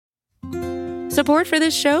Support for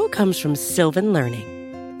this show comes from Sylvan Learning.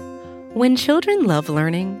 When children love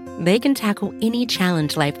learning, they can tackle any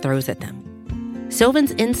challenge life throws at them.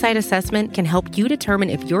 Sylvan's Insight Assessment can help you determine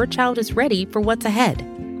if your child is ready for what's ahead.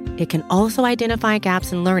 It can also identify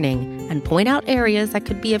gaps in learning and point out areas that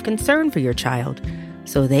could be of concern for your child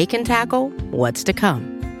so they can tackle what's to come.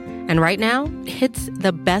 And right now, it's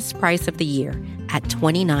the best price of the year at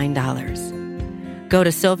 $29. Go to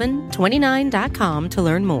sylvan29.com to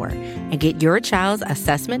learn more and get your child's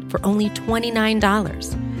assessment for only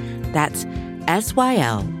 $29. That's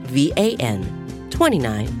SYLVAN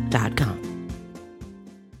 29.com.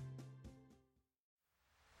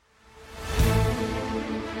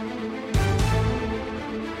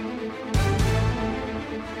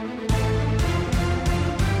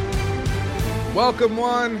 Welcome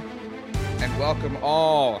one and welcome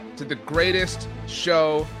all to the greatest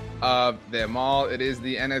show of them all. It is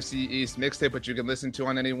the NFC East Mixtape, which you can listen to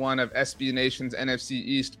on any one of SB Nation's NFC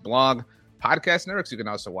East blog podcast networks. You can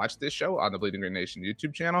also watch this show on the Bleeding Green Nation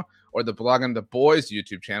YouTube channel or the Blog and the Boys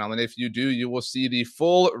YouTube channel. And if you do, you will see the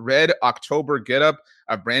full red October getup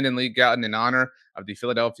of Brandon Lee Gowton in honor of the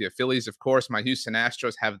Philadelphia Phillies. Of course, my Houston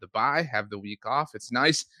Astros have the bye, have the week off. It's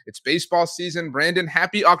nice. It's baseball season. Brandon,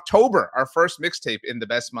 happy October, our first mixtape in the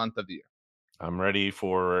best month of the year. I'm ready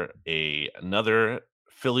for another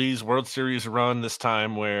Phillies World Series run, this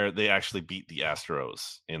time where they actually beat the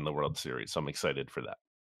Astros in the World Series. So I'm excited for that.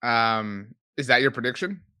 Is that your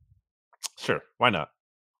prediction? Sure. Why not?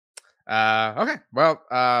 Okay. Well,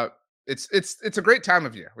 it's a great time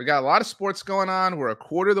of year. We got a lot of sports going on. We're a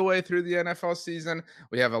quarter of the way through the NFL season.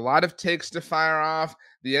 We have a lot of takes to fire off.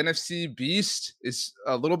 The NFC Beast is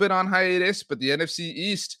a little bit on hiatus, but the NFC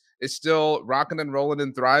East is still rocking and rolling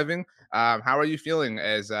and thriving. How are you feeling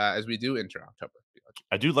as we do enter October?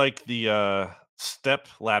 I do like the step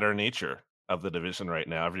ladder nature of the division right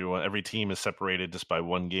now. Every team is separated just by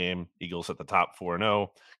one game. Eagles at the top 4-0,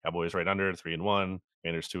 Cowboys right under 3-1,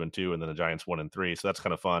 Commanders 2-2, and then the Giants 1-3. So that's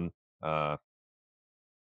kind of fun.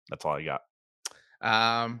 That's all I got.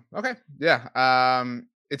 Okay. Yeah.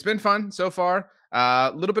 It's been fun so far.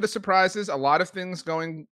 A little bit of surprises, a lot of things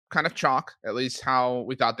going kind of chalk, at least how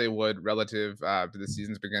we thought they would relative to the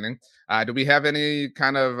season's beginning. Do we have any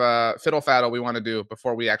kind of fiddle faddle we want to do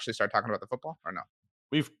before we actually start talking about the football or no?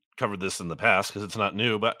 We've covered this in the past because it's not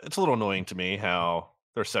new, but it's a little annoying to me how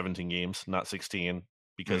there are 17 games, not 16,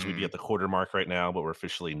 because we'd be at the quarter mark right now, but we're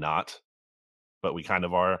officially not, but we kind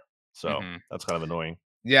of are. So that's kind of annoying.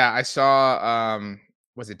 Yeah, I saw,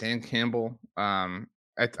 was it Dan Campbell? I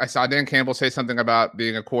saw Dan Campbell say something about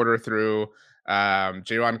being a quarter through.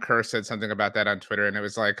 Jaron Kerr said something about that on Twitter, and it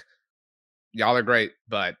was like, y'all are great,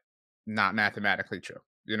 but not mathematically true.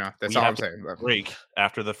 You know, that's all I'm saying. Break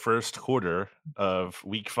after the first quarter of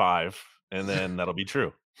week 5, and then that'll be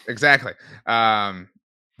true. Exactly. Well,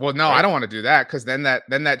 no, right. I don't want to do that because then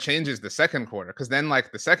that changes the second quarter. Because then,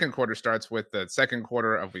 like, the second quarter starts with the second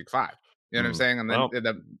quarter of week 5. You know what I'm saying? And then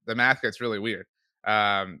the math gets really weird.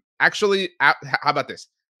 Actually, how about this?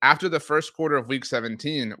 After the first quarter of week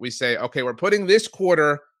 17, we say, okay, we're putting this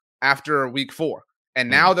quarter after week 4. And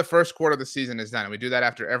now the first quarter of the season is done. And we do that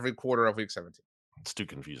after every quarter of week 17. It's too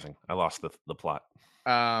confusing. I lost the plot.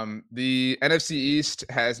 The NFC East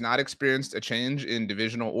has not experienced a change in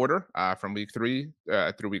divisional order from week 3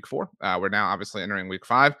 through week 4. We're now obviously entering week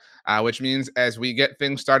 5, which means as we get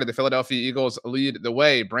things started, the Philadelphia Eagles lead the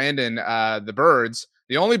way. Brandon, the Birds,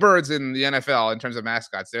 the only birds in the NFL in terms of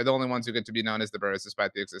mascots, they're the only ones who get to be known as the Birds,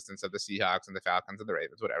 despite the existence of the Seahawks and the Falcons and the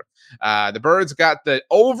Ravens, whatever. The Birds got the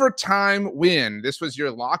overtime win. This was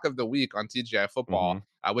your lock of the week on TGI Football,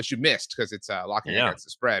 which you missed because it's locking against the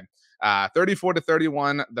spread.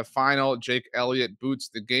 34-31, the final. Jake Elliott boots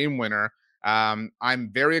the game winner.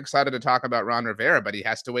 I'm very excited to talk about Ron Rivera, but he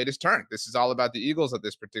has to wait his turn. This is all about the Eagles at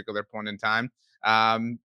this particular point in time.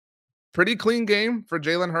 Pretty clean game for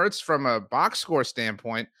Jalen Hurts from a box score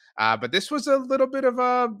standpoint. But this was a little bit of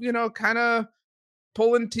a, kind of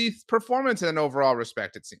pulling teeth performance in an overall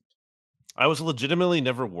respect, it seemed. I was legitimately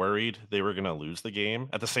never worried they were going to lose the game.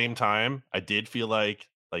 At the same time, I did feel like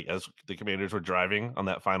as the Commanders were driving on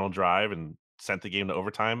that final drive and sent the game to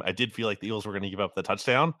overtime, I did feel like the Eagles were going to give up the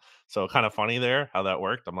touchdown. So kind of funny there how that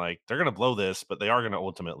worked. I'm like, they're going to blow this, but they are going to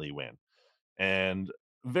ultimately win. And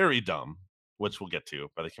very dumb, which we'll get to,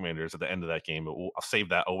 by the Commanders at the end of that game. But I'll save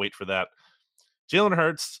that. I'll wait for that. Jalen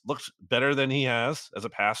Hurts looks better than he has as a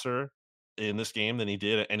passer in this game than he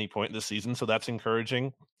did at any point this season. So that's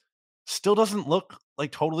encouraging. Still doesn't look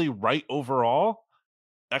like totally right overall.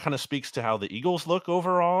 That kind of speaks to how the Eagles look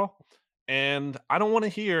overall. And I don't want to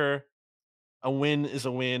hear a win is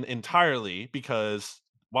a win entirely because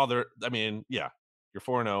You're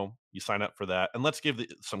 4-0. You sign up for that. And let's give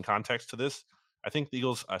some context to this. I think the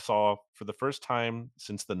Eagles, I saw for the first time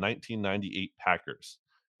since the 1998 Packers,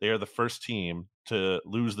 they are the first team to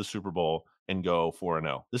lose the Super Bowl and go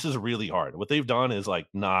 4-0. This is really hard. What they've done is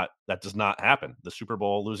that does not happen. The Super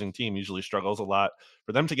Bowl losing team usually struggles a lot.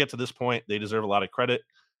 For them to get to this point, they deserve a lot of credit.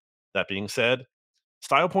 That being said,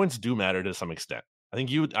 style points do matter to some extent. I think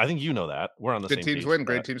you know that. We're on the Good same teams page. win,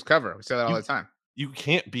 great teams cover. We say that all the time. You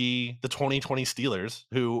can't be the 2020 Steelers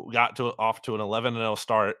who got off to an 11-0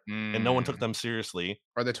 start and no one took them seriously,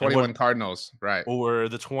 or the 21 Cardinals, right? Or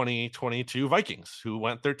the 2022 Vikings who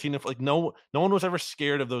went 13. No one was ever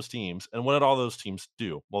scared of those teams. And what did all those teams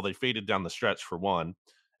do? Well, they faded down the stretch for one,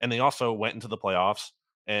 and they also went into the playoffs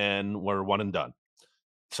and were one and done.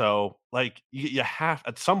 So, you have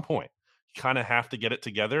at some point, you kind of have to get it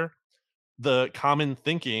together. The common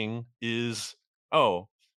thinking is, oh,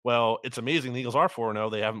 well, it's amazing the Eagles are 4-0.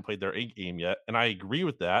 They haven't played their A game yet. And I agree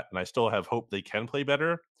with that. And I still have hope they can play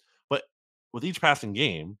better. But with each passing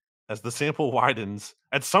game, as the sample widens,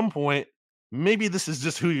 at some point, maybe this is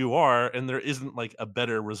just who you are and there isn't a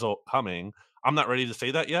better result coming. I'm not ready to say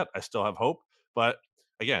that yet. I still have hope. But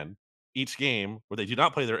again, each game where they do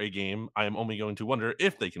not play their A game, I am only going to wonder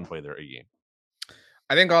if they can play their A game.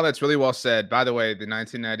 I think all that's really well said. By the way, the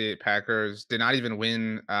 1998 Packers did not even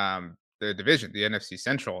win the division, the NFC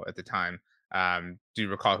Central at the time. Do you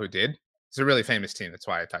recall who did? It's a really famous team. That's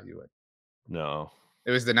why I thought you would. No.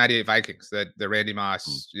 It was the 98 Vikings, the Randy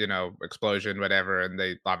Moss, explosion, whatever. And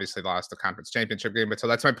they obviously lost the conference championship game. But so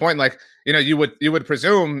that's my point. You would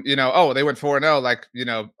presume, oh, they went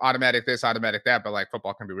 4-0, automatic this, automatic that. But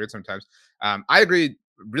football can be weird sometimes. I agree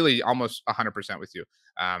really almost 100% with you.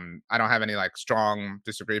 I don't have any strong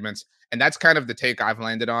disagreements. And that's kind of the take I've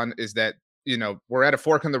landed on is that, we're at a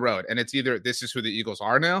fork in the road and it's either this is who the Eagles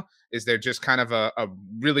are now, is they're just kind of a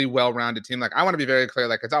really well-rounded team. I want to be very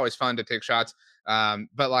clear, it's always fun to take shots.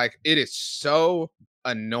 But it is so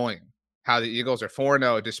annoying how the Eagles are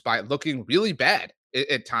 4-0 despite looking really bad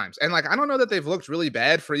at times. And I don't know that they've looked really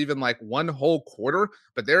bad for even one whole quarter,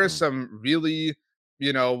 but there is some really,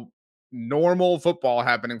 normal football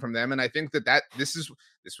happening from them. And I think this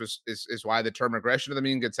is why the term regression of the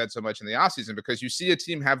mean gets said so much in the offseason, because you see a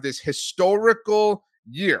team have this historical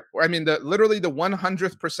year. I mean, literally the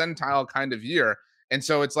 100th percentile kind of year. And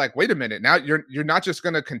so it's wait a minute, now you're not just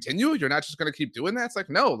going to continue. You're not just going to keep doing that. It's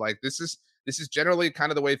no, this is generally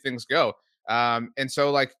kind of the way things go. And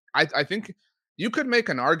so I think you could make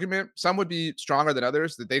an argument, some would be stronger than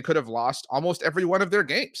others, that they could have lost almost every one of their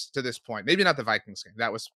games to this point. Maybe not the Vikings game.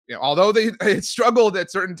 That was, although they struggled at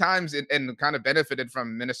certain times and kind of benefited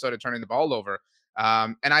from Minnesota turning the ball over.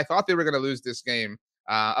 And I thought they were going to lose this game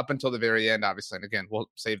up until the very end, obviously. And again, we'll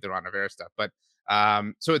save the Ron Rivera stuff. But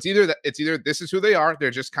so it's either this is who they are. They're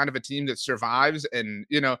just kind of a team that survives, and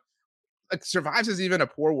survives is even a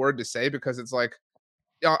poor word to say, because it's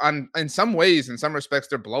in some ways, in some respects,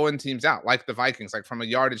 they're blowing teams out, like the Vikings, from a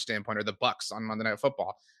yardage standpoint, or the Bucks on Monday Night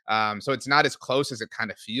Football. So it's not as close as it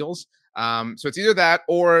kind of feels. So it's either that,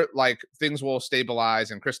 or things will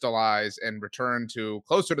stabilize and crystallize and return to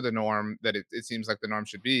closer to the norm that it seems like the norm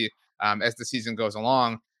should be as the season goes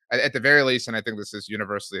along. At the very least, and I think this is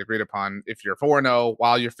universally agreed upon, if you're 4-0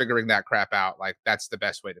 while you're figuring that crap out, that's the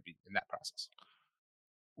best way to be in that process.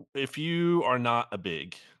 If you are not a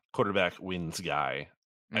big quarterback wins guy,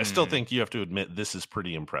 I still think you have to admit this is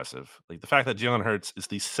pretty impressive. The fact that Jalen Hurts is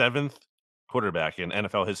the 7th quarterback in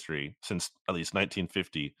NFL history since at least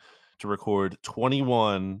 1950 to record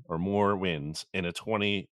 21 or more wins in a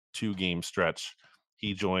 22-game stretch.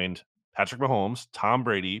 He joined Patrick Mahomes, Tom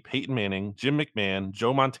Brady, Peyton Manning, Jim McMahon,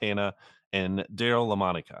 Joe Montana, and Daryl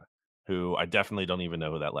LaMonica, who I definitely don't even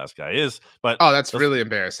know who that last guy is. But that's really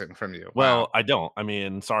embarrassing from you. Well, wow. I don't. I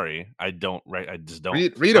mean, sorry, I don't. Right, I just don't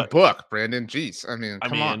read a book, Brandon. Jeez,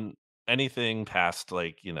 come on. Anything past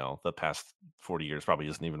the past 40 years probably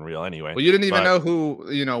isn't even real anyway. Well, you didn't even know who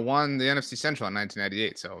won the NFC Central in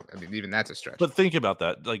 1998, so even that's a stretch. But think about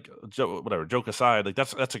that. Joke aside,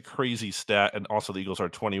 that's a crazy stat. And also, the Eagles are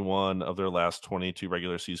 21 of their last 22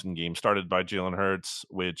 regular season games started by Jalen Hurts,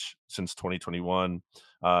 which since 2021,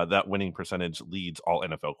 that winning percentage leads all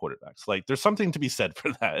NFL quarterbacks. There's something to be said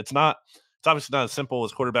for that. It's obviously not as simple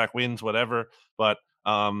as quarterback wins, whatever, but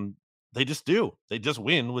they just do. They just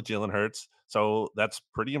win with Jalen Hurts. So that's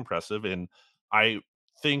pretty impressive. And I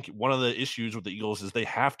think one of the issues with the Eagles is they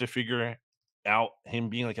have to figure out him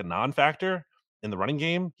being a non-factor in the running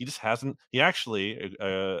game. He just hasn't. He actually,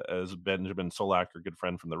 as Benjamin Solak, our good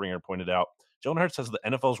friend from The Ringer, pointed out, Jalen Hurts has the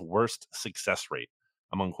NFL's worst success rate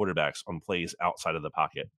among quarterbacks on plays outside of the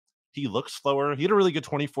pocket. He looks slower. He had a really good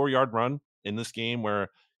 24-yard run in this game where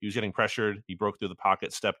He was getting pressured. He broke through the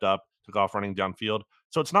pocket, stepped up, took off running downfield.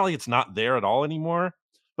 So it's not like it's not there at all anymore.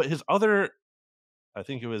 But his other, I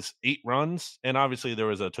think it was 8 runs, and obviously there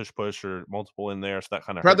was a tush push or multiple in there, so that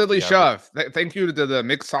kind of hurts Brotherly the average. shove. Thank you to the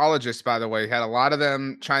mixologists, by the way. Had a lot of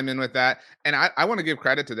them chime in with that. And I want to give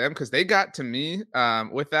credit to them because they got to me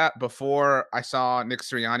with that before I saw Nick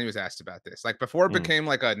Sirianni was asked about this. Like before it Mm. became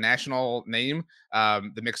like a national name,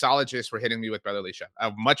 the mixologists were hitting me with brotherly shove.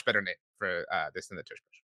 A much better name for this than the tush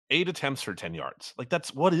push. 8 attempts for 10 yards. Like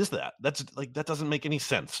that's what is that? That's like that doesn't make any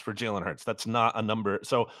sense for Jalen Hurts. That's not a number.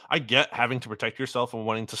 So I get having to protect yourself and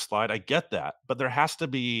wanting to slide. I get that, but there has to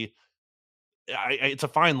be it's a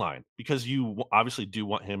fine line because you obviously do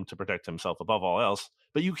want him to protect himself above all else,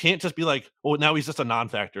 but you can't just be like, "Oh, now he's just a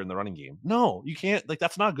non-factor in the running game." No, you can't. Like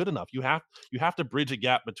that's not good enough. You have to bridge a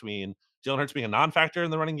gap between Jalen Hurts being a non-factor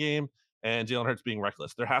in the running game and Jalen Hurts being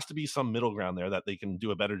reckless. There has to be some middle ground there that they can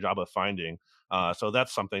do a better job of finding. So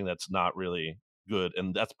that's something that's not really good,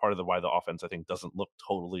 and that's part of the why the offense I think doesn't look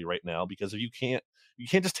totally right now because if you can't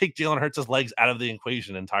just take Jalen Hurts' legs out of the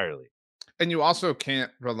equation entirely. And you also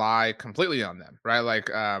can't rely completely on them, right?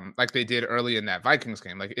 Like they did early in that Vikings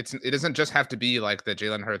game. Like it doesn't just have to be like the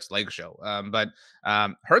Jalen Hurts leg show. But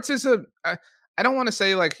Hurts is I don't want to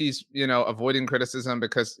say like he's avoiding criticism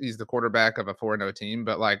because he's the quarterback of a 4-0 team,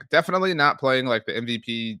 but like definitely not playing like the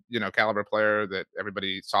MVP caliber player that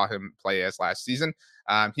everybody saw him play as last season.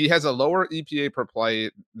 He has a lower EPA per play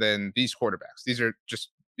than these quarterbacks. These are just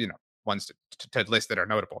ones to list that are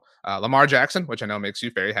notable. Lamar Jackson, which I know makes you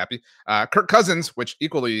very happy. Kirk Cousins, which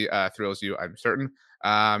equally thrills you, I'm certain.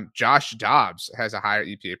 Josh Dobbs has a higher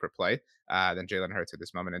EPA per play than Jalen Hurts at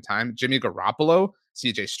this moment in time. Jimmy Garoppolo,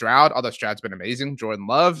 CJ Stroud, although Stroud's been amazing. Jordan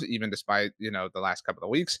Love, even despite the last couple of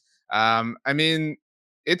weeks. I mean,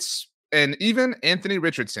 it's and even Anthony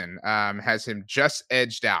Richardson has him just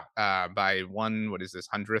edged out by one. What is this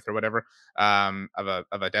 100th or whatever of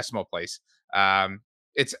a decimal place.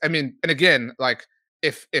 I mean, and again, like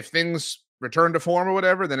if things return to form or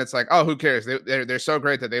whatever, then it's like, oh, who cares? They're so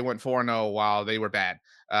great that they went 4-0 while they were bad.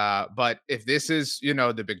 But if this is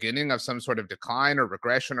the beginning of some sort of decline or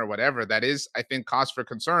regression or whatever, that is, I think, cause for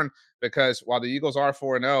concern because while the Eagles are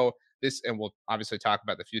 4-0, and we'll obviously talk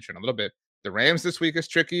about the future in a little bit. The Rams this week is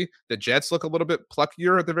tricky. The Jets look a little bit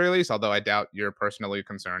pluckier at the very least, although I doubt you're personally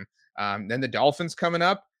concerned. Then the Dolphins coming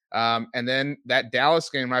up. And then that Dallas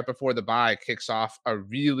game right before the bye kicks off a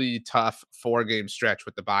really tough 4-game stretch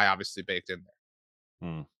with the bye obviously baked in there.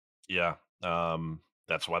 Hmm. Yeah.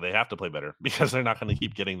 That's why they have to play better because they're not going to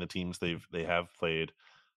keep getting the teams they have played.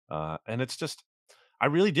 And it's just I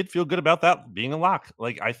really did feel good about that being a lock.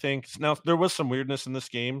 Like I think now there was some weirdness in this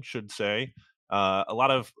game, should say. A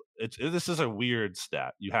lot of this is a weird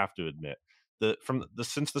stat, you have to admit.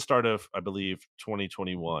 Since the start of I believe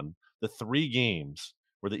 2021, the 3 games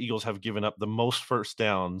where the Eagles have given up the most first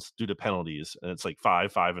downs due to penalties, and it's like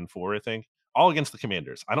 5, 5, and 4, I think, all against the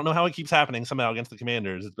Commanders. I don't know how it keeps happening somehow against the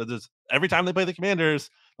Commanders, but every time they play the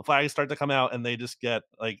Commanders, the flags start to come out and they just get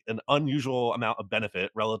like an unusual amount of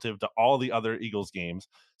benefit relative to all the other Eagles games.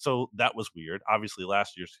 So that was weird. Obviously,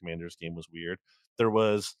 last year's Commanders game was weird. There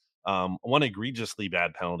was one egregiously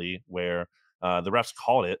bad penalty where the refs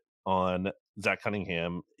called it on Zach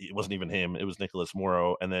Cunningham. It wasn't even him, it was Nicholas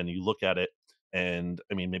Morrow. And then you look at it, and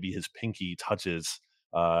I mean, maybe his pinky touches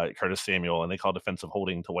Curtis Samuel, and they call defensive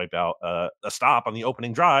holding to wipe out a stop on the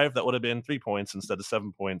opening drive that would have been 3 points instead of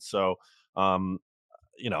 7 points. So,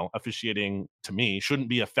 officiating to me shouldn't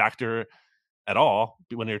be a factor at all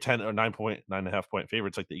when you're 10 or 9.5 point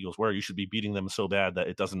favorites like the Eagles were. You should be beating them so bad that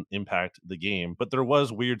it doesn't impact the game. But there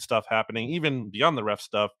was weird stuff happening, even beyond the ref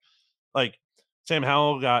stuff. Like Sam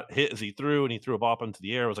Howell got hit as he threw, and he threw a ball up into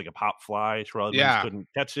the air. It was like a pop fly. Terrell Edmonds Yeah. couldn't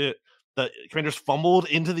catch it. The Commanders fumbled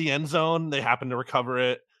into the end zone. They happened to recover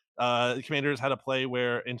it. The Commanders had a play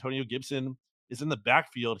where Antonio Gibson is in the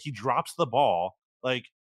backfield. He drops the ball like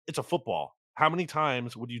it's a football. How many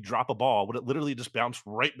times would you drop a ball? Would it literally just bounce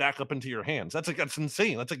right back up into your hands? That's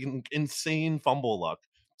insane. That's like an insane fumble luck.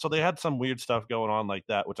 So they had some weird stuff going on like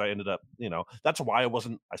that, which I ended up, that's why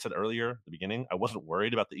I said earlier at the beginning, I wasn't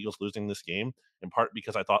worried about the Eagles losing this game, in part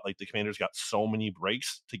because I thought like the Commanders got so many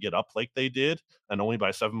breaks to get up like they did, and only by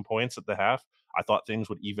 7 points at the half. I thought things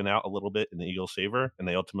would even out a little bit in the Eagles' favor, and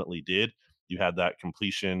they ultimately did. You had that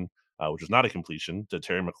completion, which was not a completion, to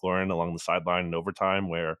Terry McLaurin along the sideline in overtime,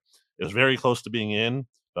 where it was very close to being in,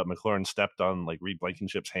 but McLaurin stepped on like Reed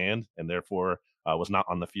Blankenship's hand and therefore was not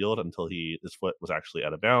on the field until his foot was actually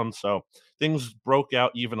out of bounds. So things broke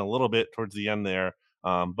out even a little bit towards the end there.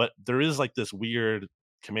 But there is like this weird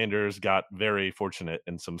Commanders got very fortunate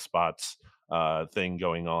in some spots thing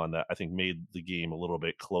going on that I think made the game a little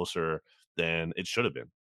bit closer than it should have been.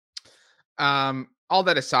 All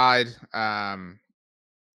that aside,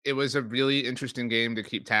 it was a really interesting game to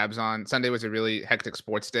keep tabs on. Sunday was a really hectic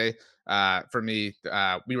sports day for me.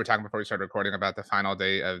 We were talking before we started recording about the final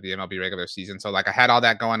day of the MLB regular season. So like I had all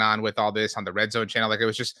that going on with all this on the Red Zone channel. Like it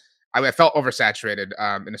was just I felt oversaturated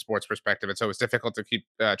in a sports perspective, and so it was difficult to keep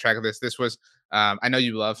track of this. This was I know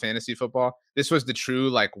you love fantasy football. This was the true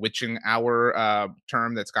like witching hour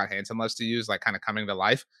term that Scott Hansen loves to use, like kind of coming to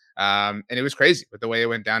life. And it was crazy with the way it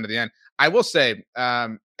went down to the end. I will say,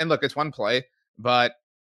 and look, it's one play, but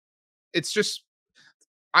it's just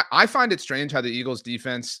I find it strange how the Eagles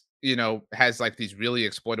defense, has like these really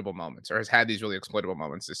exploitable moments or has had these really exploitable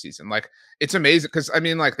moments this season. Like it's amazing because I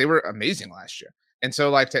mean, like they were amazing last year. And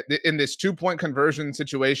so like in this 2 point conversion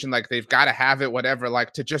situation, like they've got to have it, whatever,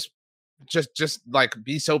 like to just like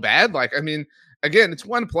be so bad. Like, I mean, again, it's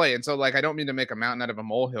one play. And so like I don't mean to make a mountain out of a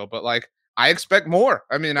molehill, but like I expect more.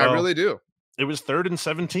 I mean, I Well, really do. it was 3rd and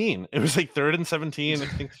 17. It was like 3rd and 17. I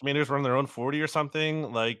think the Commanders were on their own 40 or something.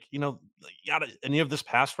 Like, like, you got any of this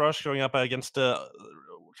pass rush going up against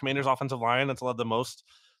Commanders offensive line that's allowed the most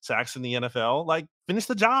sacks in the NFL. Like, finish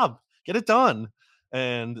the job, get it done.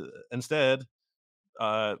 And instead,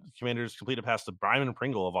 Commanders complete a pass to Bryman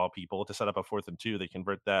Pringle of all people to set up a 4th and 2. They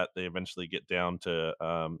convert that. They eventually get down to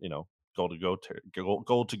goal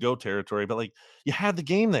to go territory. But like you had the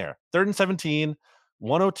game there, 3rd and 17,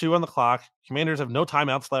 102 on the clock. Commanders have no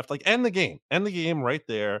timeouts left. Like end the game right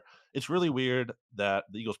there. It's really weird that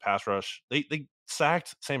the Eagles pass rush they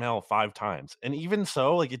sacked Sam Howell 5 times, and even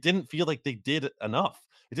so, like it didn't feel like they did enough.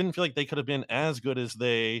 It didn't feel like they could have been as good as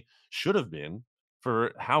they should have been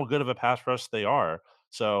for how good of a pass rush they are.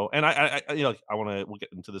 So, and we'll get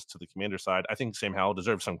into this to the Commander side. I think Sam Howell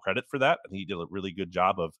deserves some credit for that. I think he did a really good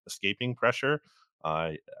job of escaping pressure.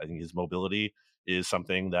 I think his mobility is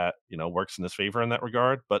something that works in his favor in that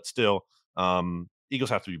regard. But still, Eagles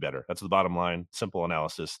have to be better. That's the bottom line. Simple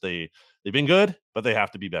analysis. They've been good, but they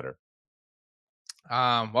have to be better.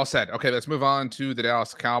 Well said. Okay, let's move on to the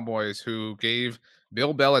Dallas Cowboys, who gave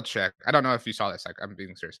Bill Belichick, I don't know if you saw this, like I'm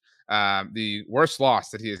being serious, the worst loss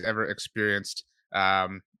that he has ever experienced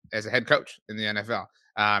as a head coach in the NFL.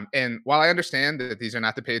 And while I understand that these are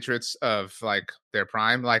not the Patriots of like their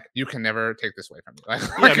prime, like you can never take this away from me.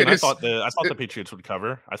 Yeah, I mean, I thought the Patriots would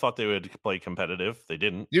cover. I thought they would play competitive. They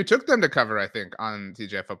didn't. You took them to cover, I think, on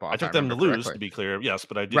TJ Football. I took them to lose, to be clear. Yes,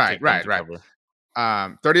 but I did take them to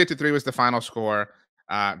cover. 38-3 was the final score.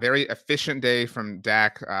 Very efficient day from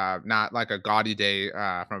Dak, not like a gaudy day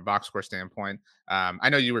from a box score standpoint. I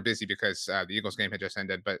know you were busy because the Eagles game had just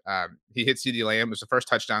ended, but he hit CeeDee Lamb. It was the first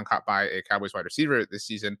touchdown caught by a Cowboys wide receiver this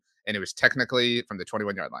season, and it was technically from the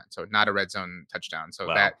 21-yard line, so not a red zone touchdown. So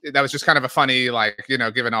wow. that was just kind of a funny, like,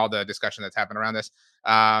 given all the discussion that's happened around this.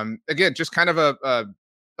 Again, just kind of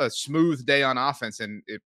a smooth day on offense, and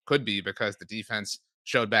it could be because the defense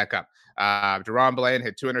showed back up. Deron Bland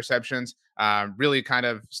hit 2 interceptions, really kind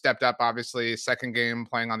of stepped up, obviously. Second game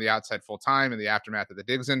playing on the outside full time in the aftermath of the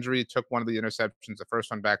Diggs injury, took one of the interceptions, the first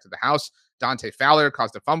one back to the house. Dante Fowler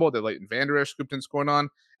caused a fumble that Leighton Vander Esch scooped and scored on.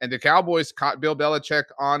 And the Cowboys caught Bill Belichick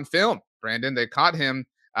on film. Brandon, they caught him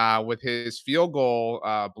with his field goal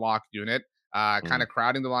block unit, kind of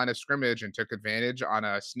crowding the line of scrimmage, and took advantage on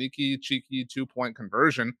a sneaky, cheeky 2-point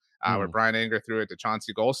conversion where Brian Anger threw it to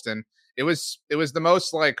Chauncey Golston. It was the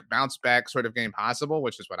most like bounce back sort of game possible,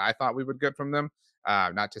 which is what I thought we would get from them.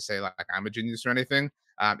 Not to say like I'm a genius or anything.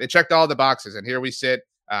 It checked all the boxes, and here we sit.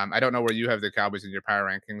 I don't know where you have the Cowboys in your power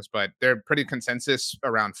rankings, but they're pretty consensus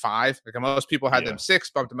around 5. Like most people had them 6,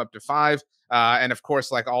 bumped them up to 5. And of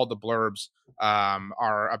course, like all the blurbs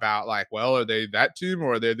are about like, well, are they that team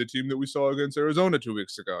or are they the team that we saw against Arizona 2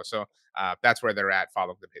 weeks ago? So that's where they're at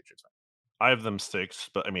following the Patriots. I have them 6,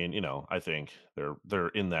 but I mean, I think they're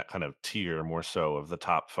in that kind of tier more so of the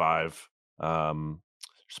top 5.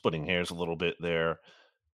 Splitting hairs a little bit there.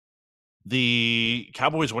 The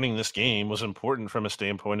Cowboys winning this game was important from a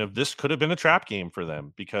standpoint of this could have been a trap game for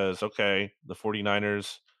them because, okay, the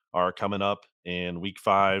 49ers are coming up in week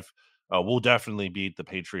 5. We'll definitely beat the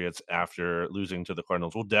Patriots after losing to the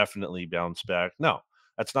Cardinals. We'll definitely bounce back. No,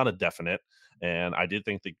 that's not a definite. And I did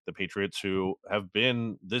think the Patriots, who have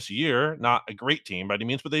been this year, not a great team by any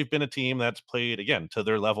means, but they've been a team that's played, again, to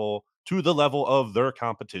the level of their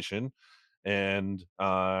competition. And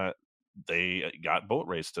they got boat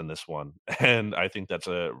raced in this one. And I think that's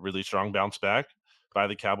a really strong bounce back by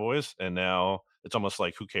the Cowboys. And now it's almost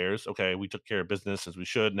like, who cares? Okay, we took care of business as we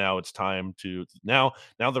should. Now it's time to now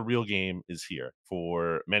the real game is here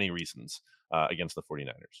for many reasons against the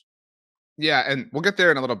 49ers. Yeah, and we'll get there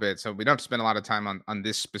in a little bit. So we don't have to spend a lot of time on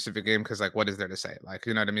this specific game because, like, what is there to say? Like,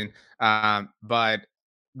 you know what I mean? But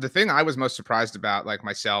the thing I was most surprised about, like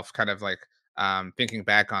myself, kind of like thinking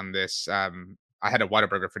back on this, I had a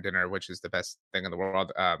Whataburger for dinner, which is the best thing in the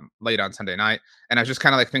world, late on Sunday night, and I was just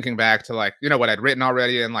kind of like thinking back to like what I'd written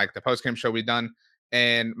already and like the post game show we'd done,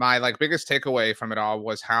 and my like biggest takeaway from it all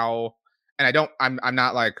was how. And I'm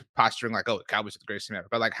not like posturing like, oh, the Cowboys are the greatest team ever,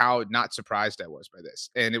 but like how not surprised I was by this.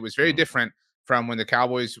 And it was very different from when the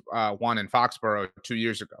Cowboys won in Foxborough 2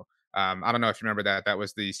 years ago. I don't know if you remember that. That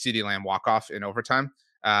was the CeeDee Lamb walk-off in overtime.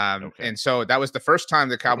 Okay. And so that was the first time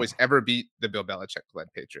the Cowboys ever beat the Bill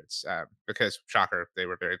Belichick-led Patriots, because, shocker, they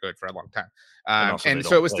were very good for a long time. And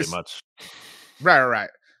so it was play this much. right.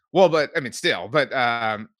 Well, but I mean, still, but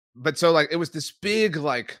so like it was this big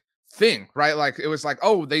like thing, right? Like it was like,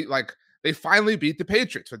 oh, they finally beat the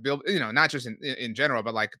Patriots with Bill, not just in general,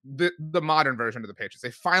 but like the modern version of the Patriots.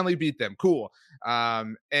 They finally beat them. Cool.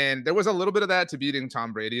 And there was a little bit of that to beating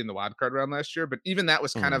Tom Brady in the wild card round last year, but even that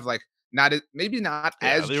was kind of like maybe not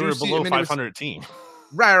as they juicy. were below 500 team.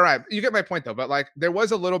 Right. You get my point though. But like there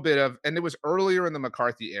was a little bit of, and it was earlier in the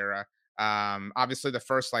McCarthy era. Obviously the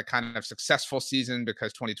first like kind of successful season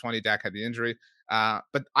because 2020 Dak had the injury.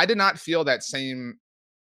 But I did not feel that same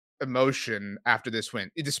emotion after this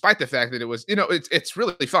win, despite the fact that it was, it's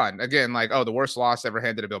really fun. Again, like, oh, the worst loss ever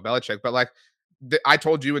handed to Bill Belichick. But like I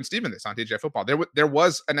told you and Steven this on TJ Football, there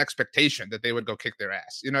was an expectation that they would go kick their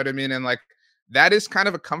ass. You know what I mean? And like, that is kind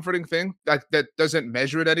of a comforting thing. Like that doesn't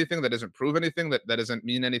measure at anything, that doesn't prove anything, that doesn't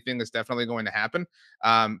mean anything is definitely going to happen.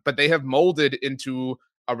 But they have molded into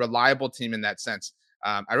a reliable team in that sense.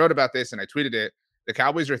 I wrote about this and I tweeted it. The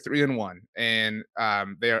Cowboys are 3-1, and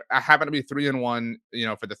they happen to be 3-1,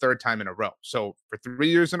 for the third time in a row. So for 3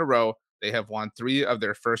 years in a row, they have won 3 of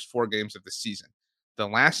their first 4 games of the season. The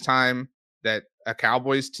last time that a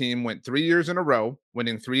Cowboys team went 3 years in a row,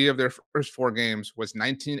 winning 3 of their first 4 games, was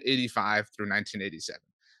 1985 through 1987.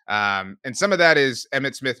 And some of that is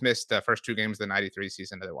Emmitt Smith missed the first 2 games of the 93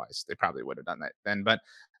 season. Otherwise, they probably would have done that then. But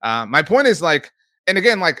my point is like, and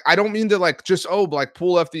again, like, I don't mean to like just, like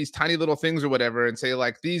pull up these tiny little things or whatever and say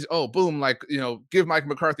like these, boom, like, give Mike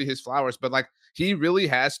McCarthy his flowers. But like, he really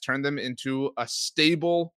has turned them into a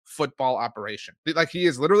stable football operation. Like he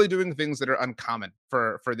is literally doing things that are uncommon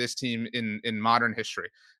for this team in modern history.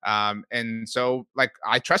 And so like,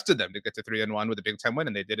 I trusted them to get to 3-1 with a Big Ten win,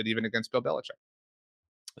 and they did it even against Bill Belichick.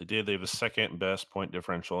 They did. They have the second best point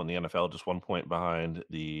differential in the NFL, just 1 point behind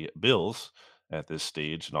the Bills at this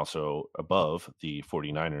stage, and also above the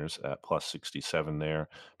 49ers at plus 67 there.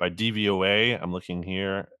 By DVOA, I'm looking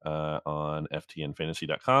here on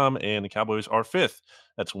ftnfantasy.com, and the Cowboys are 5th.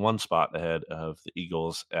 That's 1 spot ahead of the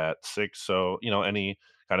Eagles at 6. So, any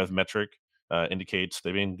kind of metric indicates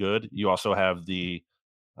they've been good. You also have the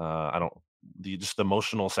just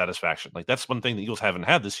emotional satisfaction. Like that's one thing the Eagles haven't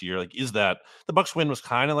had this year. Like, is that the Bucs win was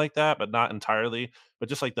kind of like that, but not entirely. But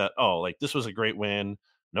just like that, like this was a great win.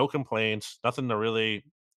 No complaints, nothing to really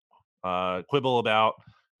quibble about,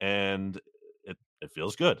 and it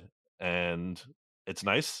feels good, and it's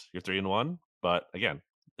nice. You're 3-1, but again,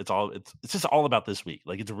 it's just all about this week.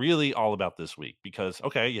 Like it's really all about this week because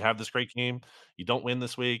okay, you have this great game, you don't win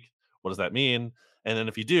this week. What does that mean? And then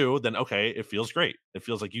if you do, then okay, it feels great. It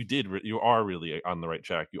feels like you are really on the right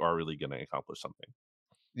track. You are really going to accomplish something.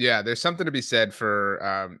 Yeah, there's something to be said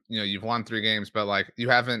for you've won 3 games, but like you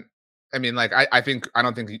haven't. I mean, like I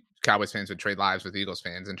don't think Cowboys fans would trade lives with Eagles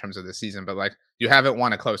fans in terms of the season, but like you haven't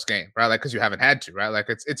won a close game, right? Like because you haven't had to, right? Like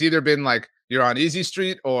it's either been like you're on easy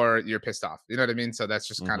street or you're pissed off. You know what I mean? So that's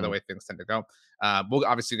just kind of the way things tend to go. We'll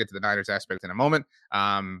obviously get to the Niners aspect in a moment,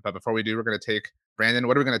 but before we do, we're going to take Brandon.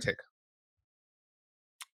 What are we going to take?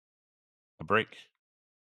 A break.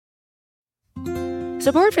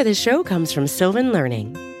 Support for this show comes from Sylvan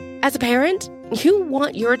Learning. As a parent, you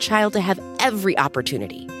want your child to have every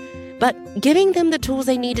opportunity, but giving them the tools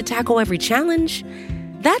they need to tackle every challenge,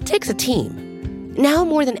 that takes a team. Now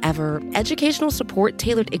more than ever, educational support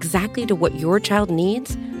tailored exactly to what your child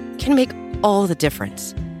needs can make all the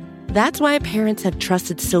difference. That's why parents have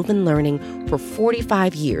trusted Sylvan Learning for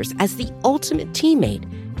 45 years as the ultimate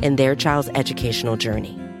teammate in their child's educational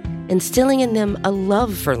journey, instilling in them a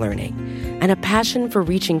love for learning and a passion for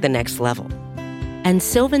reaching the next level. And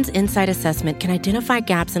Sylvan's Insight Assessment can identify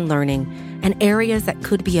gaps in learning and areas that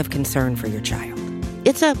could be of concern for your child.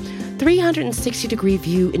 It's a 360-degree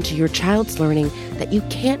view into your child's learning that you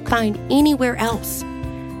can't find anywhere else,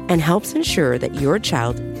 and helps ensure that your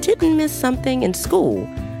child didn't miss something in school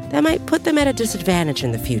that might put them at a disadvantage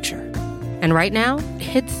in the future. And right now,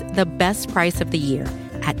 it's the best price of the year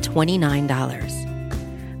at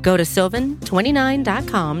 $29. Go to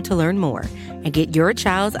sylvan29.com to learn more and get your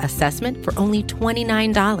child's assessment for only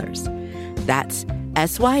 $29. That's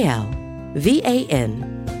SYLVAN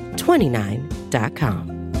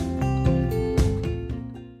Philly29.com.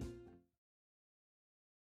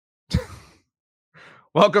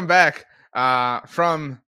 Welcome back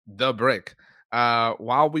from the break.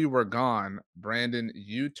 While we were gone, Brandon,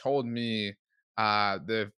 you told me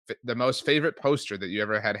the most favorite poster that you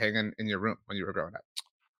ever had hanging in your room when you were growing up.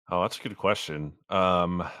 Oh, that's a good question.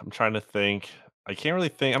 I'm trying to think. I can't really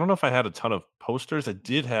think. I don't know if I had a ton of posters. I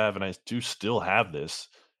did have, and I do still have this.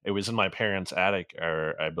 It was in my parents' attic,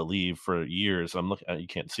 or I believe, for years. I'm looking. You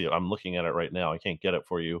can't see it. I'm looking at it right now. I can't get it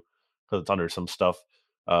for you because it's under some stuff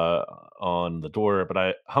uh, on the door. But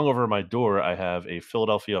I hung over my door. I have a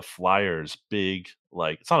Philadelphia Flyers big,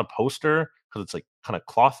 like it's not a poster because it's like kind of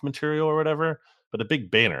cloth material or whatever, but a big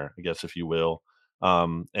banner, I guess, if you will.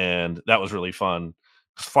 And that was really fun.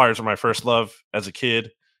 Flyers are my first love as a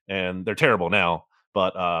kid, and they're terrible now.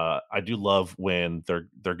 But I do love when they're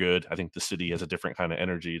good. I think the city has a different kind of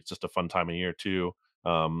energy. It's just a fun time of year too.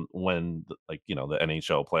 When the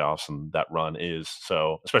NHL playoffs and that run is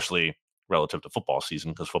so, especially relative to football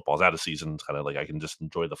season, because football's out of season. It's kind of like I can just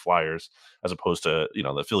enjoy the Flyers as opposed to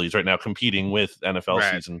the Phillies right now competing with NFL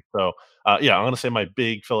Right. season. So yeah, I'm gonna say my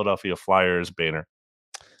big Philadelphia Flyers banner.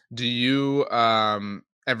 Do you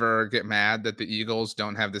ever get mad that the Eagles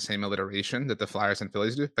don't have the same alliteration that the Flyers and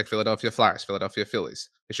Phillies do? Like Philadelphia Flyers, Philadelphia Phillies.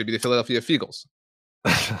 It should be the Philadelphia Feagles.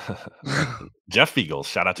 Jeff Eagles.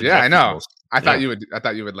 Shout out to Yeah, Jeff I know. Eagles. I Yeah.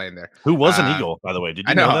 thought you would land there. Who was an Eagle, by the way? Did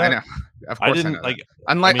I you know, know I that? know. Of I course, I didn't know that.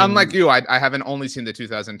 like. Unlike you, I haven't only seen the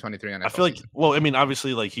 2023 NFL I feel like, season. well, I mean,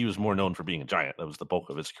 obviously, like he was more known for being a Giant. That was the bulk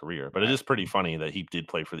of his career. But it Right. is pretty funny that he did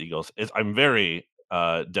play for the Eagles. I'm very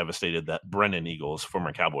devastated that Brennan Eagles,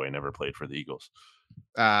 former Cowboy, never played for the Eagles.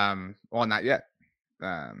 Well, not yet.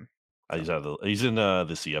 He's in the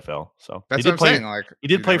CFL. So That's what I'm saying. Like he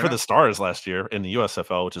did you play never for know. the Stars last year in the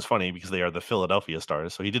USFL, which is funny because they are the Philadelphia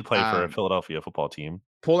Stars. So he did play for a Um, Philadelphia football team.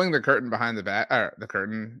 Pulling the curtain behind the back, or the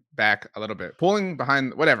curtain back a little bit. Pulling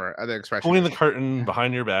behind whatever the expression Pulling is. the curtain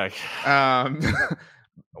behind your back.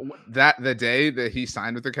 That the day that he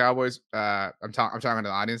signed with the Cowboys, I'm talking to the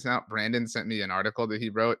audience now. Brandon sent me an article that he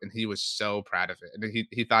wrote, and he was so proud of it. And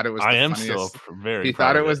he thought it was I the am still funniest. very He proud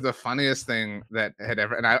thought it of it. was the funniest thing that had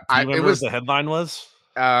ever. And Do you it remember what was the headline was?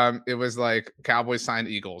 it was like Cowboys signed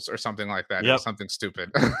Eagles or something like that. It was Yep. something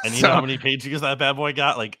stupid. And you know how many pages that bad boy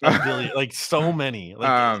got? Like a billion, like so many,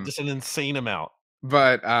 like just an insane amount.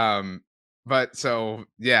 But so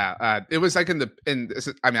yeah, it was like I mean,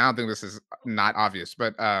 I don't think this is not obvious,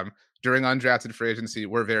 but during undrafted free agency,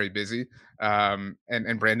 we're very busy.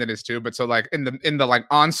 And Brandon is too. But so like in the like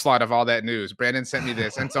onslaught of all that news, Brandon sent me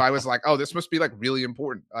this. And so I was like, oh, this must be like really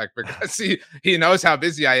important. Like because he knows how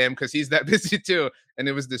busy I am because he's that busy too. And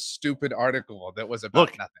it was this stupid article that was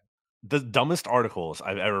about nothing. The dumbest articles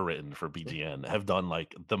I've ever written for BGN have done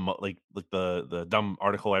like the dumb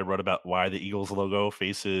article I wrote about why the Eagles logo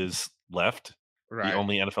faces left. Right. The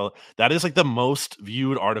only NFL that is like the most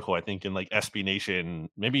viewed article I think in like SB Nation,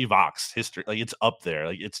 maybe Vox history. Like it's up there.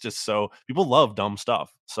 Like it's just so people love dumb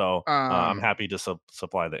stuff. So I'm happy to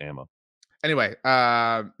supply the ammo. Anyway,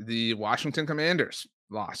 the Washington Commanders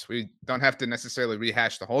lost. We don't have to necessarily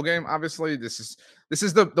rehash the whole game. Obviously, this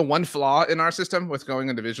is the one flaw in our system with going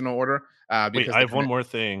in divisional order. Wait, I have one more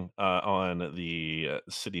thing on the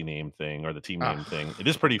city name thing or the team name thing. It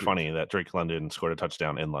is pretty funny that Drake London scored a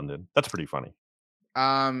touchdown in London. That's pretty funny.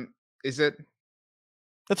 Is it?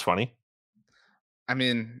 That's funny. I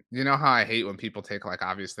mean, you know how I hate when people take like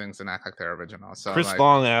obvious things and act like they're original. So Chris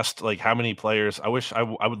Long asked like how many players. I wish I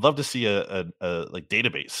would love to see a like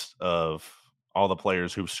database of all the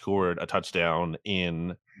players who've scored a touchdown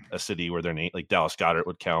in a city where their name, like Dallas Goedert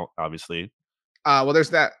would count, obviously. Well, there's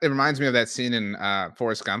that. It reminds me of that scene in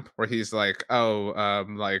Forrest Gump where he's like,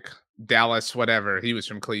 like Dallas, whatever. He was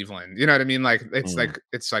from Cleveland. You know what I mean? Like it's like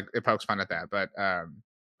it pokes fun at that, but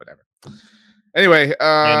whatever. Anyway,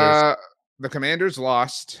 the Commanders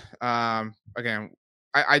lost. Again,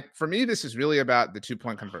 I for me, this is really about the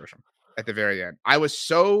 2-point conversion at the very end. I was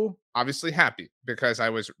so obviously happy because I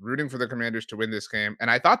was rooting for the Commanders to win this game,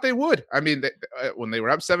 and I thought they would. I mean, when they were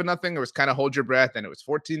up 7-0, it was kind of hold your breath, and it was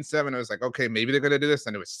 14-7. It was like, okay, maybe they're gonna do this.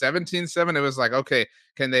 And it was 17-7. It was like, okay,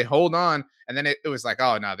 can they hold on? And then it was like,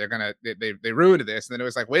 oh no, they ruined this. And then it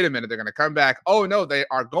was like, wait a minute, they're gonna come back. Oh no, they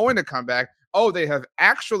are going to come back. Oh, they have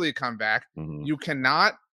actually come back. Mm-hmm. You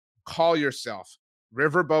cannot call yourself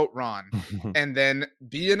Riverboat Ron and then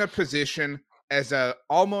be in a position as a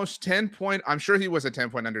almost 10-point, I'm sure he was a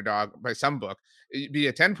 10-point underdog by some book, be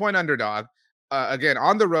a 10-point underdog, again,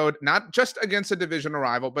 on the road, not just against a divisional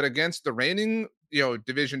rival, but against the reigning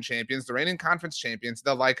division champions, the reigning conference champions,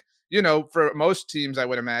 the like, for most teams, I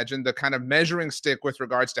would imagine the kind of measuring stick with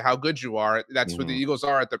regards to how good you are. That's who the Eagles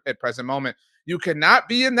are at present moment. You cannot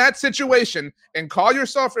be in that situation and call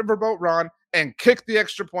yourself Riverboat Ron and kick the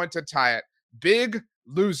extra point to tie it. Big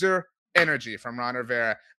loser energy from Ron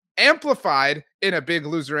Rivera, amplified in a big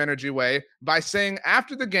loser energy way by saying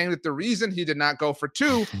after the game that the reason he did not go for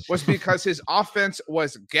 2 was because his offense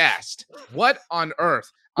was gassed. What on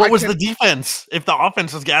earth? What was the defense? If the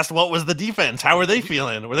offense was gassed, what was the defense? How were they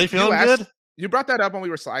feeling? Were they feeling good? You brought that up when we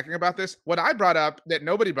were slacking about this. What I brought up that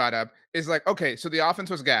nobody brought up is like, okay, so the offense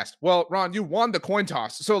was gassed. Well, Ron, you won the coin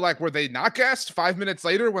toss. So like, were they not gassed 5 minutes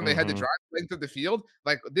later when they had to drive the length of the field?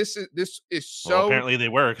 Like this is so. Well, apparently they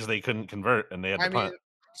were because they couldn't convert and they had to punt.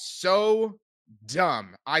 So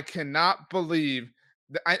dumb. I cannot believe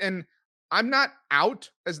that. And I'm not out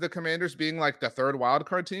as the Commanders being like the third wild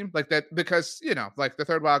card team like that because like the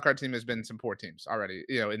third wild card team has been some poor teams already.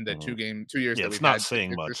 In the 2 years that we've it's not had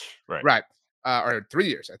saying much, right? Or 3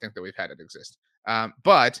 years, I think that we've had it exist.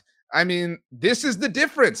 But I mean, this is the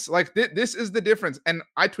difference. Like this is the difference. And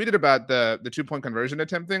I tweeted about the 2-point conversion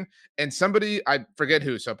attempt thing, and somebody, I forget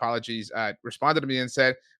who, so apologies, responded to me and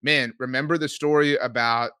said, "Man, remember the story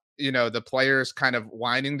about the players kind of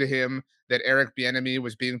whining to him that Eric Bieniemy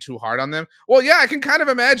was being too hard on them?" Well, yeah, I can kind of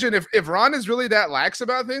imagine if Ron is really that lax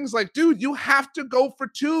about things, like, dude, you have to go for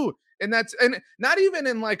 2, and not even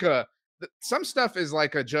in like some stuff is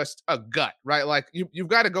like just a gut, right? Like you've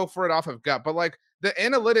got to go for it off of gut, but like the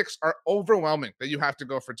analytics are overwhelming that you have to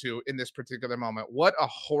go for 2 in this particular moment. What a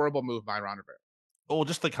horrible move by Ron Rivera. Oh,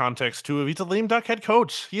 just the context too. He's a lame duck head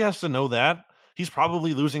coach. He has to know that. He's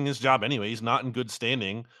probably losing his job anyway. He's not in good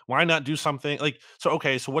standing. Why not do something like so?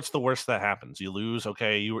 Okay, so what's the worst that happens? You lose.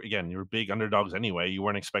 Okay, you're big underdogs anyway. You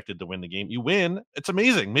weren't expected to win the game. You win. It's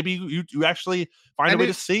amazing. Maybe you actually find a way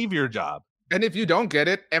to save your job. And if you don't get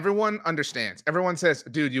it, everyone understands. Everyone says,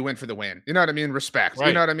 "Dude, you went for the win." You know what I mean? Respect. Right.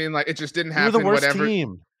 You know what I mean? Like it just didn't happen. You're the worst whatever.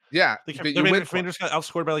 Team. Yeah, the Commanders got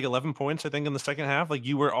outscored by like 11 points, I think, in the second half. Like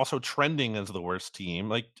you were also trending as the worst team.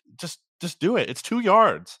 Like just do it. It's 2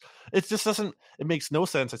 yards. It just doesn't. It makes no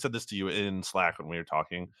sense. I said this to you in Slack when we were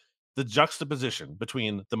talking. The juxtaposition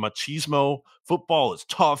between the machismo, football is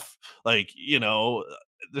tough. Like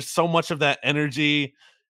there's so much of that energy,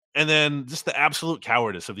 and then just the absolute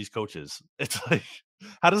cowardice of these coaches. It's like,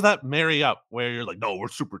 how does that marry up where you're like, no, we're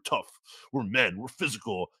super tough, we're men, we're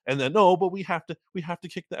physical, and then no, but we have to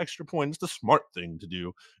kick the extra point. It's the smart thing to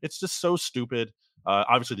do. It's just so stupid.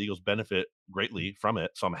 Obviously the Eagles benefit greatly from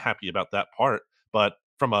it, so I'm happy about that part. But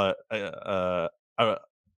from a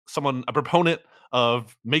proponent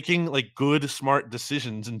of making like good, smart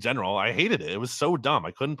decisions in general, I hated it. It was so dumb.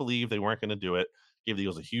 I couldn't believe they weren't going to do it. Gave the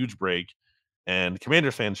Eagles a huge break. And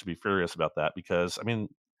Commanders fans should be furious about that because, I mean,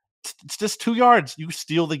 it's just 2 yards. You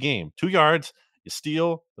steal the game. 2 yards, you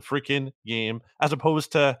steal the freaking game, as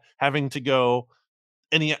opposed to having to go.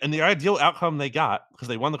 And the ideal outcome they got, because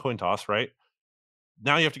they won the coin toss, right?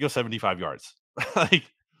 Now you have to go 75 yards. Like,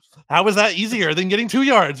 how is that easier than getting 2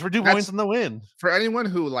 yards for 2 points in the win? For anyone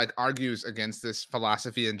who like argues against this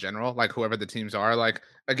philosophy in general, like whoever the teams are, like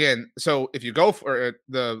again, so if you go for it,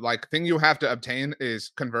 the like thing you have to obtain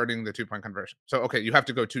is converting the 2-point conversion. So okay, you have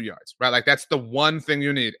to go 2 yards, right? Like that's the one thing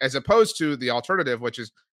you need, as opposed to the alternative, which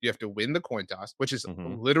is you have to win the coin toss, which is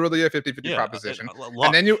literally a 50-50 proposition.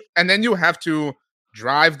 And then you have to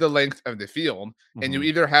drive the length of the field, and you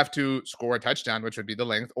either have to score a touchdown, which would be the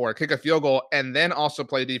length, or kick a field goal, and then also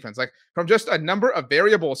play defense. Like from just a number of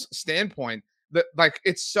variables standpoint, that like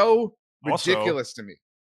it's so ridiculous to me.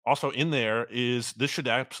 Also in there is, this should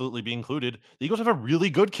absolutely be included, the Eagles have a really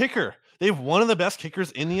good kicker. They have one of the best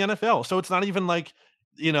kickers in the NFL. So it's not even like,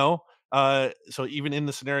 so even in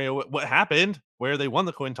the scenario, what happened where they won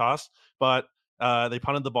the coin toss, but they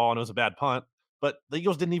punted the ball and it was a bad punt. But the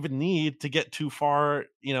Eagles didn't even need to get too far,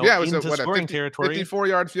 into scoring territory.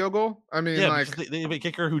 54-yard field goal. I mean, they have a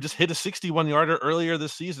kicker who just hit a 61-yarder earlier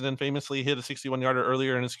this season and famously hit a 61-yarder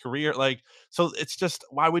earlier in his career. Like, so it's just,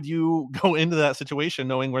 why would you go into that situation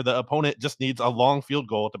knowing where the opponent just needs a long field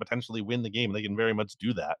goal to potentially win the game? They can very much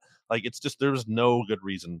do that. Like, it's just, there's no good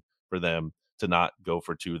reason for them to not go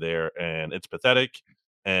for 2 there, and it's pathetic.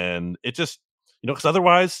 And it just, because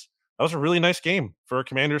otherwise, that was a really nice game for a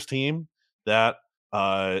Commanders team that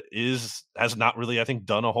has not really, I think,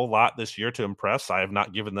 done a whole lot this year to impress. I have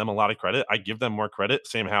not given them a lot of credit. I give them more credit.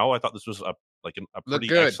 Sam Howell, I thought this was a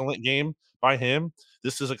pretty excellent game by him.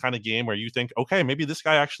 This is a kind of game where you think, okay, maybe this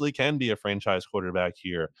guy actually can be a franchise quarterback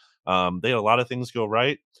here. They had a lot of things go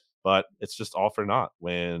right, but it's just all for naught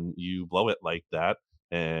when you blow it like that.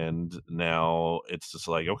 And now it's just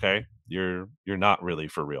like, okay, you're not really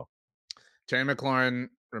for real. Terry McLaurin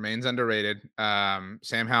remains underrated.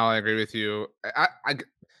 Sam Howell, I agree with you.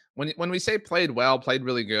 When we say played well, played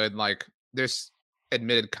really good, like there's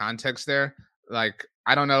admitted context there. Like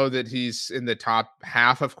I don't know that he's in the top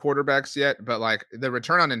half of quarterbacks yet, but like the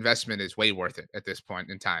return on investment is way worth it at this point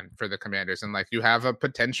in time for the Commanders. And like you have a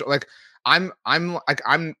potential. Like I'm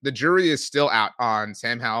the jury is still out on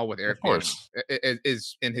Sam Howell with Eric Of course. Bieniemy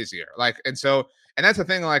is in his year. Like and that's the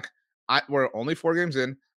thing. Like we're only 4 games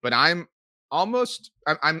in, but I'm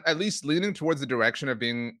at least leaning towards the direction of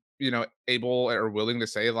being, able or willing to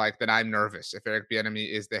say like that I'm nervous if Eric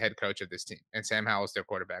Bieniemy is the head coach of this team and Sam Howell is their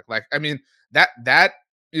quarterback. Like, I mean, that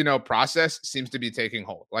process seems to be taking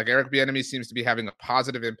hold. Like Eric Bieniemy seems to be having a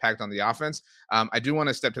positive impact on the offense. I do want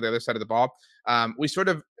to step to the other side of the ball. We sort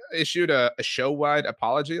of issued a show-wide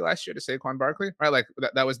apology last year to Saquon Barkley, right? Like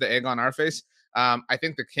that was the egg on our face. I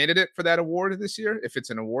think the candidate for that award this year, if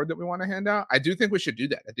it's an award that we want to hand out, I do think we should do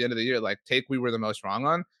that at the end of the year. Like, take we were the most wrong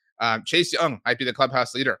on. Chase Young might be the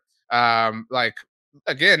clubhouse leader. Like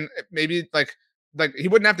again, maybe like he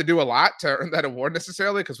wouldn't have to do a lot to earn that award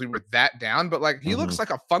necessarily because we were that down, but like he looks like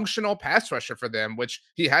a functional pass rusher for them, which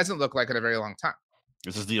he hasn't looked like in a very long time.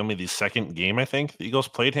 This is only the second game I think the Eagles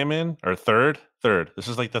played him in, or third. This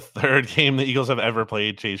is like the third game the Eagles have ever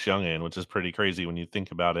played Chase Young in, which is pretty crazy when you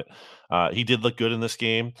think about it. He did look good in this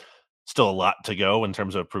game. Still a lot to go in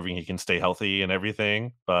terms of proving he can stay healthy and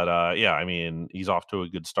everything. But yeah, I mean, he's off to a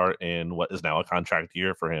good start in what is now a contract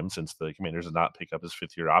year for him since the Commanders did not pick up his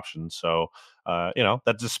 5th-year option. So,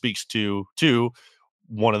 that just speaks to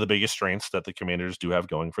one of the biggest strengths that the Commanders do have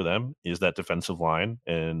going for them is that defensive line,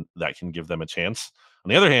 and that can give them a chance. On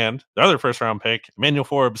the other hand, the other first-round pick, Emmanuel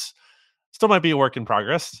Forbes, still might be a work in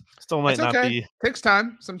progress. Still might not be. Takes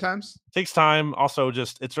time sometimes. Takes time. Also,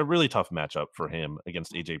 it's a really tough matchup for him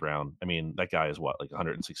against AJ Brown. I mean, that guy is what, like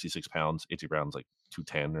 166 pounds. AJ Brown's like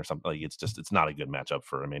 210 or something. Like it's not a good matchup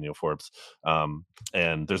for Emmanuel Forbes.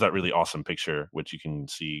 And there's that really awesome picture which you can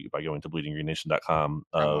see by going to bleedinggreennation.com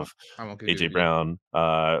of AJ Brown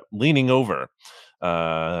leaning over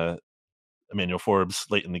Emmanuel Forbes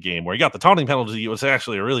late in the game where he got the taunting penalty. It was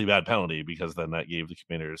actually a really bad penalty because then that gave the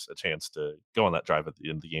Commanders a chance to go on that drive at the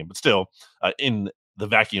end of the game. But still, in the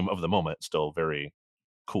vacuum of the moment, still very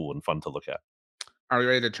cool and fun to look at. Are we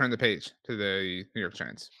ready to turn the page to the New York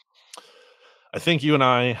Giants? I think you and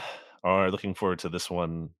I are looking forward to this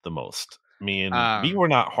one the most. I mean, we were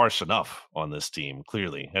not harsh enough on this team,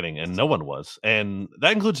 clearly, and no one was. And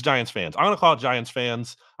that includes Giants fans. I'm going to call out Giants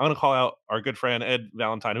fans. I'm going to call out our good friend, Ed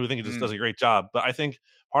Valentine, who I think just does a great job. But I think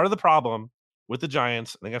part of the problem with the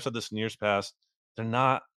Giants, I think I've said this in years past, they're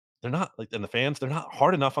not like, and the fans, they're not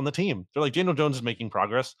hard enough on the team. They're like, Daniel Jones is making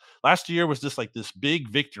progress. Last year was just like this big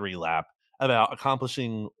victory lap about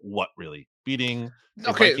accomplishing what, really? Beating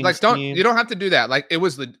Vikings team. You don't have to do that. Like they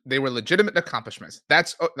were legitimate accomplishments.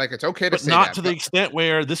 That's like it's okay to say not to the extent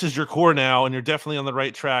where this is your core now and you're definitely on the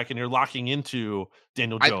right track and you're locking into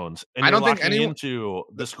Daniel Jones and you're locking into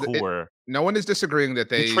this core. No one is disagreeing that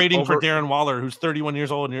you're trading for Darren Waller, who's 31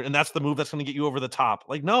 years old, and that's the move that's going to get you over the top.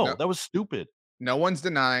 Like, no, that was stupid. No one's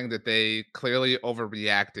denying that they clearly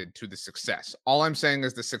overreacted to the success. All I'm saying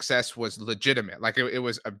is the success was legitimate. Like it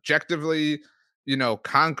was objectively,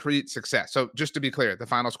 concrete success. So just to be clear, the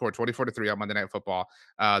final score 24-3 on Monday Night Football.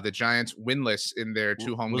 The Giants winless in their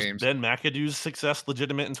 2 home games. Ben McAdoo's success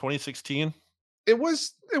legitimate in 2016? It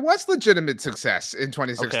was legitimate success in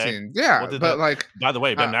 2016. Okay. Yeah, but by the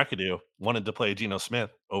way, Ben McAdoo wanted to play Geno Smith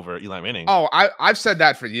over Eli Manning. Oh, I've said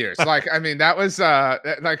that for years. Like, I mean, that was there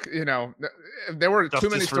were too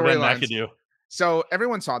many storylines. So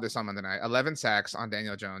everyone saw this on Monday night. 11 sacks on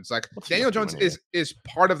Daniel Jones. Like Daniel Jones is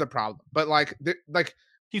part of the problem, but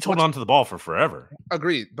he's holding on to the ball for forever.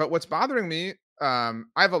 Agreed. But what's bothering me, we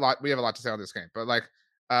have a lot to say on this game, but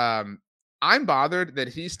I'm bothered that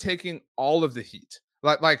he's taking all of the heat.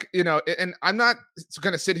 And I'm not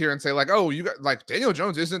going to sit here and say oh, you got Daniel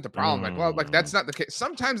Jones isn't the problem. That's not the case.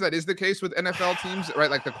 Sometimes that is the case with NFL teams, right?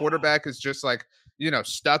 Like the quarterback is just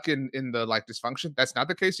stuck in the dysfunction. That's not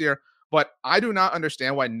the case here. But I do not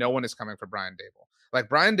understand why no one is coming for Brian Daboll.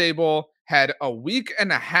 Brian Daboll had a week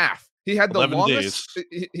and a half. He had the longest.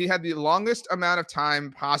 He had the longest amount of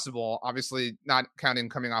time possible. Obviously, not counting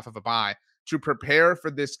coming off of a bye, to prepare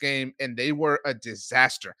for this game, and they were a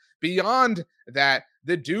disaster. Beyond that,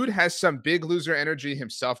 the dude has some big loser energy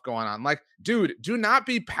himself going on. Dude, do not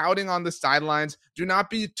be pouting on the sidelines. Do not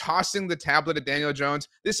be tossing the tablet at Daniel Jones.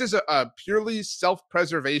 This is a purely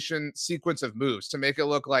self-preservation sequence of moves to make it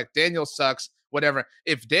look like Daniel sucks, whatever.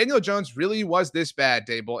 If Daniel Jones really was this bad,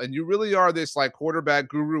 Daboll, and you really are this quarterback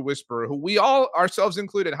guru whisperer, who we all, ourselves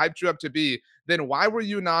included, hyped you up to be, then why were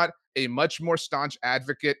you not a much more staunch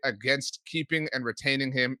advocate against keeping and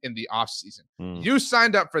retaining him in the offseason. You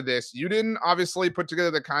signed up for this. You didn't obviously put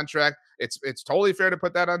together the contract. It's totally fair to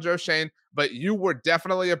put that on Joe Schoen, but you were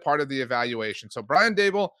definitely a part of the evaluation. So Brian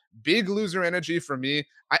Daboll, big loser energy for me.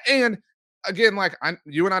 And again, like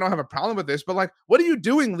you and I don't have a problem with this, but like, what are you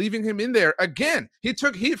doing leaving him in there again? He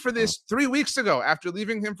took heat for this 3 weeks ago after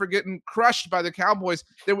leaving him for getting crushed by the Cowboys.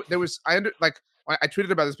 There was I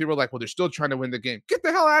tweeted about this. People were like, well, they're still trying to win the game. Get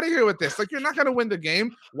the hell out of here with this. Like, you're not going to win the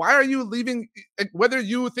game. Why are you leaving? Whether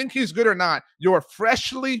you think he's good or not, you're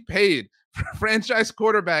freshly paid franchise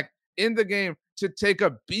quarterback in the game to take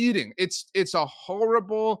a beating. It's a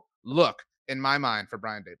horrible look in my mind for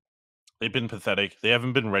Brian Daboll. They've been pathetic. They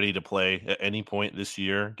haven't been ready to play at any point this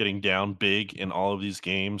year, getting down big in all of these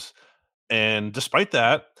games. And despite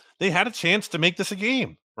that, they had a chance to make this a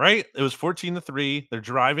game, right? It was 14-3. They're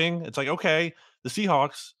driving. It's like, okay, the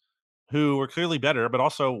Seahawks, who were clearly better, but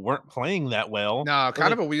also weren't playing that well. No,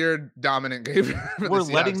 kind of a weird dominant game. We're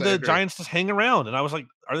letting the Giants just hang around. And I was like,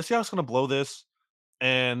 are the Seahawks going to blow this?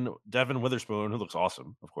 And Devin Witherspoon, who looks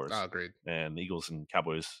awesome, of course. Oh, agreed. And the Eagles and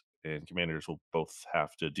Cowboys and Commanders will both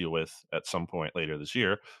have to deal with at some point later this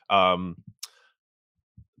year.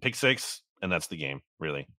 Pick six, and that's the game,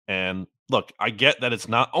 really. And look, I get that it's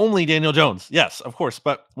not only Daniel Jones. Yes, of course.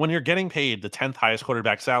 But when you're getting paid the 10th highest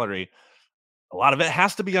quarterback salary, a lot of it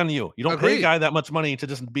has to be on you. You don't pay a guy that much money to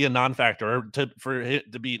just be a non-factor or for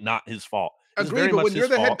it to be not his fault. Agreed, but when you're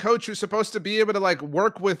the head coach who's supposed to be able to like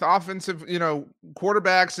work with offensive,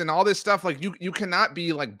 quarterbacks and all this stuff, like you cannot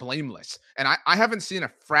be like blameless. And I haven't seen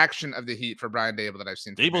a fraction of the heat for Brian Daboll that I've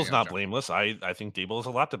seen. Daboll's not blameless. I think Daboll is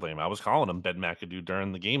a lot to blame. I was calling him Ben McAdoo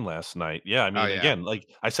during the game last night. Yeah, I mean, again, like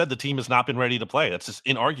I said, the team has not been ready to play. That's just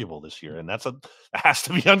inarguable this year, and that has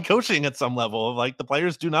to be on coaching at some level. Of like the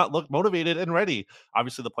players do not look motivated and ready.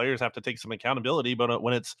 Obviously, the players have to take some accountability, but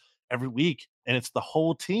when it's every week and it's the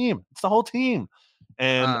whole team,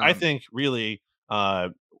 and I think really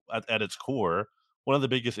at its core, one of the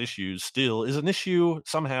biggest issues still is an issue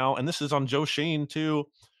somehow, and this is on Joe Schoen too.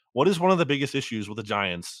 What is one of the biggest issues with the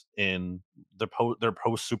Giants in their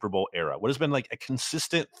post Super Bowl era? What has been like a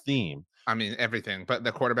consistent theme? I mean, everything, but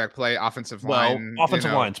the quarterback play, offensive line,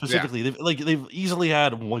 line specifically. Yeah. They've easily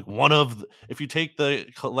had like one of if you take the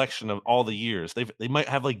collection of all the years, they might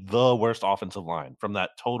have like the worst offensive line from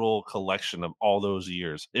that total collection of all those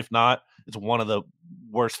years. If not, it's one of the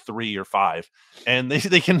worst 3 or 5, and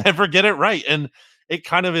they can never get it right. And it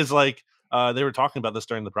kind of is like they were talking about this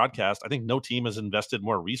during the broadcast. I think no team has invested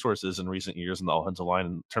more resources in recent years in the offensive line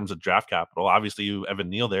in terms of draft capital. Obviously, you Evan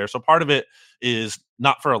Neal there, so part of it is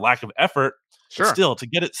not for a lack of effort. Sure. But still, to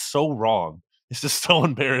get it so wrong, it's just so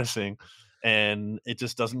embarrassing, and it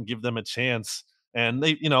just doesn't give them a chance. And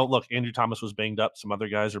they, look, Andrew Thomas was banged up. Some other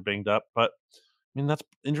guys are banged up, but I mean,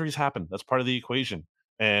 injuries happen. That's part of the equation,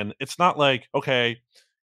 and it's not like okay.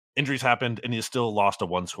 Injuries happened and you still lost a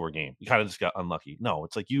 1-score game. You kind of just got unlucky. No,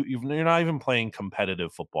 it's like you're not even playing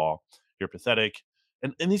competitive football. You're pathetic.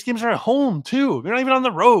 And these games are at home too. You're not even on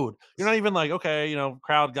the road. You're not even like, okay,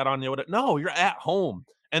 crowd got on you. No, you're at home.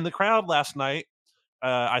 And the crowd last night,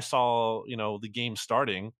 I saw, the game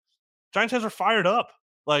starting. Giants fans are fired up.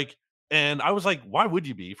 And I was like, why would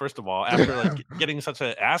you be? First of all, after getting such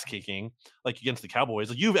an ass kicking against the Cowboys,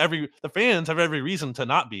 the fans have every reason to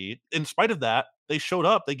not be. In spite of that, they showed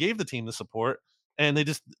up, they gave the team the support, and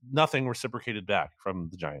nothing reciprocated back from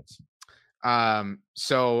the Giants.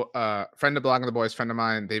 So friend of Blogging the Boys, friend of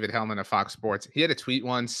mine, David Hellman of Fox Sports, he had a tweet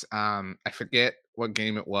once. I forget what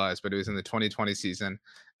game it was, but it was in the 2020 season,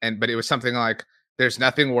 but it was something like, "There's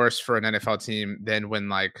nothing worse for an NFL team than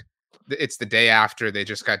when it's the day after they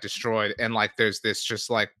just got destroyed and there's this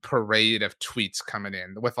just parade of tweets coming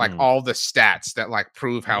in with all the stats that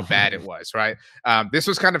prove how bad it was." Right. This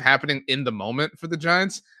was kind of happening in the moment for the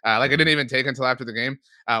Giants. It didn't even take until after the game.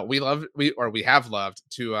 We have loved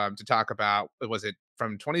to talk about, was it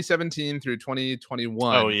from 2017 through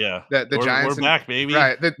 2021? Oh yeah. The Giants we're back, baby.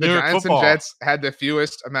 Right. The Giants and Jets had the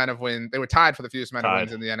fewest amount of wins. They were tied for the fewest amount of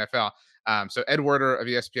wins in the NFL. So Ed Werder of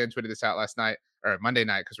ESPN tweeted this out last night, or Monday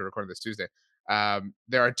night, because we're recording this Tuesday.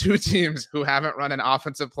 There are 2 teams who haven't run an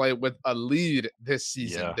offensive play with a lead this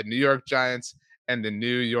season: the New York Giants and the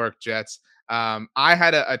New York Jets. I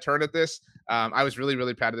had a turn at this. I was really,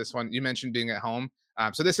 really proud of this one. You mentioned being at home.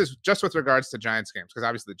 So this is just with regards to Giants games, because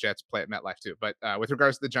obviously the Jets play at MetLife too. But with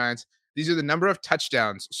regards to the Giants, these are the number of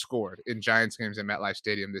touchdowns scored in Giants games at MetLife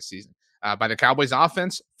Stadium this season. By the Cowboys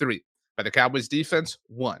offense, 3. By the Cowboys defense,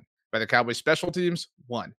 1. By the Cowboys special teams,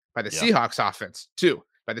 1. By the Seahawks offense, 2.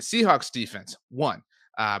 By the Seahawks defense, 1.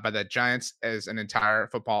 By the Giants as an entire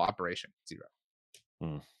football operation,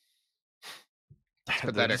 0. It's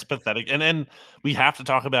They're pathetic. just pathetic. And then we have to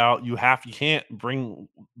talk about you can't bring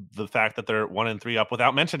the fact that they're 1-3 up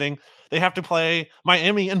without mentioning they have to play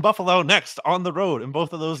Miami and Buffalo next on the road in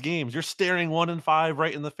both of those games. You're staring 1-5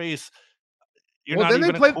 right in the face. You're Well, not then they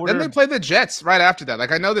even a play. Then they quarter. play the Jets right after that.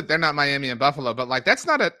 Like I know that they're not Miami and Buffalo, but like that's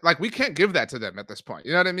not a like we can't give that to them at this point.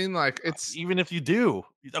 You know what I mean? Like it's Even if you do,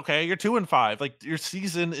 okay, you're 2-5. Like your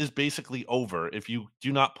season is basically over if you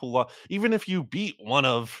do not pull up. Even if you beat one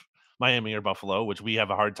of Miami or Buffalo, which we have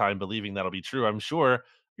a hard time believing that'll be true, I'm sure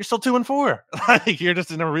you're still 2-4. Like you're just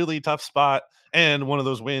in a really tough spot, and one of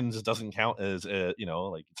those wins doesn't count as a,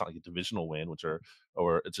 like it's not like a divisional win,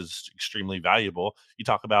 or it's just extremely valuable. You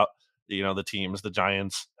talk about the teams the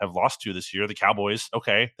Giants have lost to this year. The Cowboys,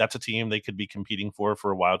 okay, that's a team they could be competing for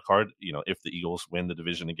a wild card, if the Eagles win the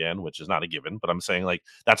division again, which is not a given, but I'm saying like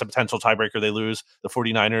that's a potential tiebreaker they lose. The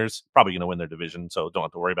 49ers probably going to win their division, so don't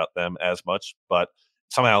have to worry about them as much, but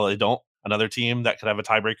somehow they don't. Another team that could have a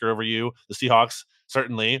tiebreaker over you, the Seahawks,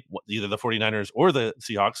 certainly either the 49ers or the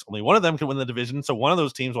Seahawks, only one of them can win the division, so one of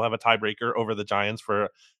those teams will have a tiebreaker over the Giants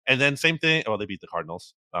and then same thing. Well, they beat the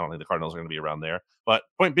Cardinals. I don't think the Cardinals are going to be around there, but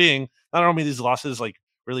point being, not only these losses like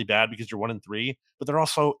really bad because you're 1-3, but they're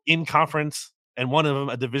also in conference and one of them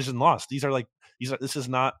a division loss. This is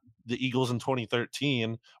not the Eagles in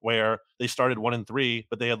 2013 where they started 1-3,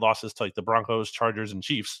 but they had losses to like the Broncos, Chargers, and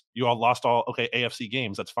Chiefs. You all lost all AFC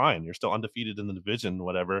games. That's fine. You're still undefeated in the division,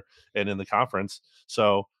 whatever, and in the conference.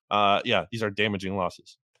 So yeah, these are damaging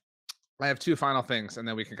losses. I have two final things, and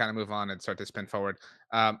then we can kind of move on and start to spin forward.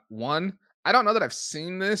 One, I don't know that I've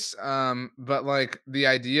seen this, but like the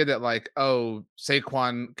idea that like, oh,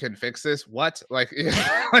 Saquon can fix this. What? Like,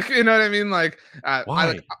 like you know what I mean? Like,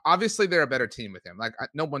 Why? obviously they're a better team with him. Like,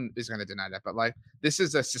 no one is going to deny that. But like, this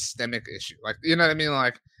is a systemic issue. Like, you know what I mean?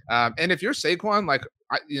 Like, and if you're Saquon, like,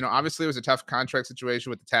 obviously it was a tough contract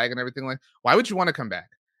situation with the tag and everything. Like, why would you want to come back?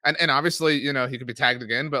 And obviously, he could be tagged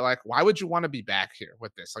again, but like, why would you want to be back here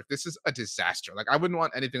with this? Like, this is a disaster. Like, I wouldn't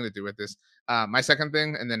want anything to do with this. My second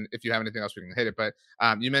thing, and then if you have anything else, we can hit it. But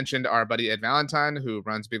you mentioned our buddy Ed Valentine, who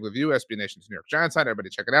runs Big Review, SB Nation's New York Giants side. Everybody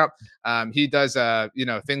check it out. He does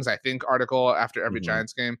things I think article after every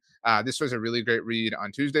Giants game. This was a really great read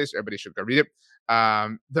on Tuesday, so everybody should go read it.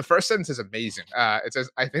 The first sentence is amazing. It says,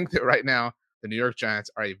 I think that right now the New York Giants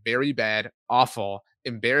are a very bad, awful,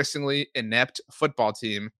 embarrassingly inept football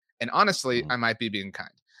team. And honestly, I might be being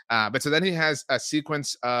kind. But so then he has a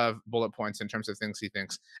sequence of bullet points in terms of things he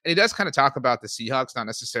thinks. And he does kind of talk about the Seahawks not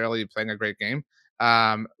necessarily playing a great game.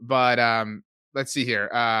 But let's see here.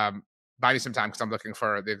 Buy me some time because I'm looking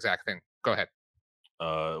for the exact thing. Go ahead.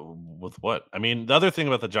 With what? I mean, the other thing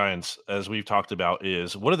about the Giants, as we've talked about,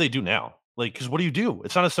 is what do they do now? Like, because what do you do?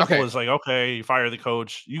 It's not as simple as like, okay, you fire the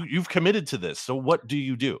coach. You've committed to this, so what do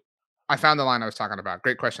you do? I found the line I was talking about.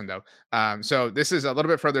 Great question, though. So this is a little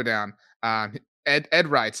bit further down. Ed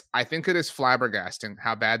writes, I think it is flabbergasting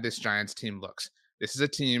how bad this Giants team looks. This is a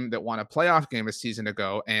team that won a playoff game a season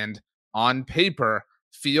ago and on paper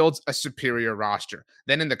fields a superior roster.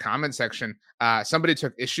 Then in the comment section, somebody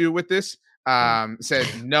took issue with this, said,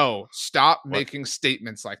 no, stop making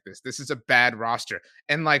statements like this. This is a bad roster.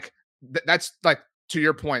 And like, that's like, to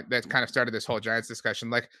your point, that kind of started this whole Giants discussion.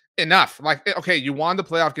 Like, enough. Like, okay, you won the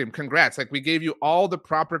playoff game. Congrats. Like, we gave you all the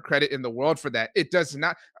proper credit in the world for that. It does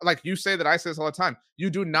not, like you say that I say this all the time. You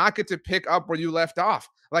do not get to pick up where you left off.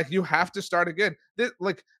 Like, you have to start again.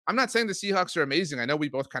 Like, I'm not saying the Seahawks are amazing. I know we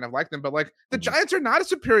both kind of like them, but like the Giants are not a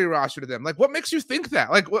superior roster to them. Like, what makes you think that?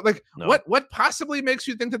 Like, what possibly makes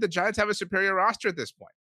you think that the Giants have a superior roster at this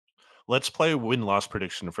point? Let's play win-loss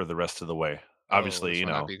prediction for the rest of the way. Obviously, this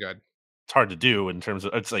will not be good. It's hard to do in terms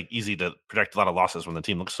of it's like easy to predict a lot of losses when the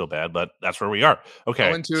team looks so bad, but that's where we are. Okay,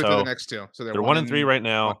 0-2 through the next two. So they're 1-3 right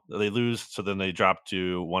now. They lose, so then they drop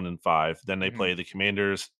to 1-5. Then they play the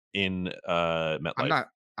Commanders in MetLife.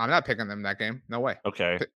 I'm not picking them that game. No way.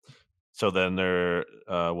 Okay, so then they're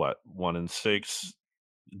 1-6.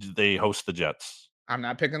 They host the Jets. I'm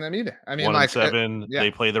not picking them either. I mean, 1-7.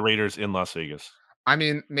 They play the Raiders in Las Vegas. I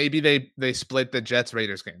mean, maybe they split the Jets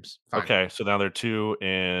Raiders games. Fine. Okay, so now they're 2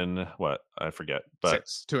 and what? I forget, but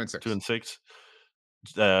 6, 2 and 6. 2 and 6.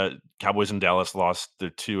 Cowboys in Dallas lost.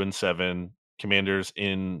 They're 2 and 7. Commanders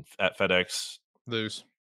at FedEx lose.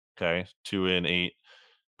 Okay, 2 and 8.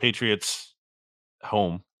 Patriots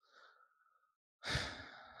home.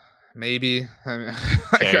 Maybe.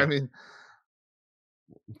 I mean,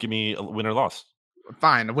 give me a win or loss.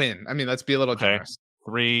 Fine, a win. I mean, let's be a little generous.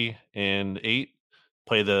 3 and 8.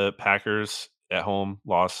 Play the Packers at home.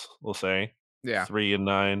 Loss, we'll say. Yeah. 3 and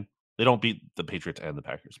 9. They don't beat the Patriots and the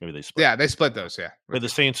Packers. Maybe they split. Yeah, they split those. Yeah. Play the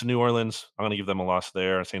Saints in New Orleans. I'm going to give them a loss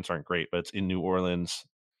there. Saints aren't great, but it's in New Orleans.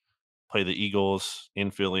 play the Eagles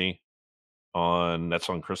in Philly that's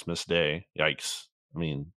on Christmas Day. Yikes. I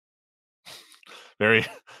mean, very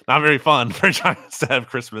not very fun for Giants to have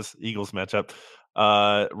Christmas Eagles matchup.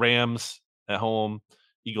 Rams at home,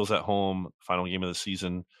 Eagles at home, final game of the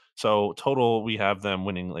season. So total, we have them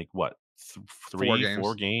winning like what,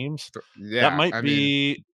 4 games? That Yeah, might I mean,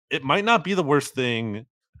 be. It might not be the worst thing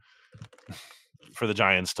for the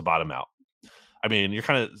Giants to bottom out. I mean, you're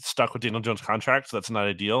kind of stuck with Daniel Jones' contract, so that's not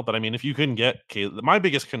ideal. But I mean, if you can get Caleb, my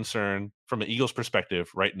biggest concern from an Eagles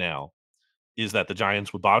perspective right now is that the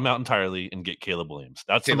Giants would bottom out entirely and get Caleb Williams.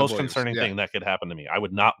 That's the Caleb most Williams. concerning Yeah. thing that could happen to me. I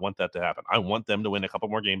would not want that to happen. I want them to win a couple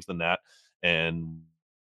more games than that. And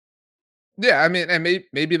Yeah, I mean, and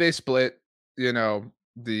maybe they split,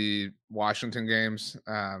 the Washington games.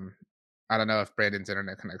 I don't know if Brandon's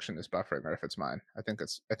internet connection is buffering or if it's mine. I think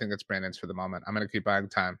it's Brandon's for the moment. I'm gonna keep buying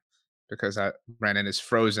time because Brandon is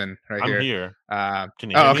frozen right I'm here. here. Can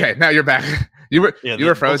you Oh, hear me? okay. Now you're back. You were Yeah, you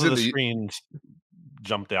were both of frozen. the The screens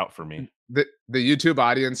jumped out for me. the YouTube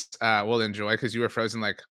audience will enjoy because you were frozen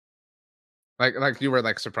like you were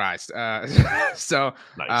like surprised. So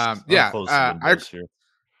Nice. I'll yeah, close the windows here.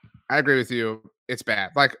 I agree with you. It's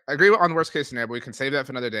bad. Like, I agree on the worst case scenario, but we can save that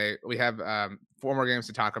for another day. We have 4 more games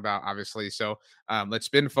to talk about, obviously. So let's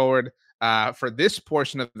spin forward. For this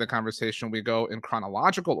portion of the conversation, we go in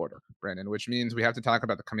chronological order, Brandon, which means we have to talk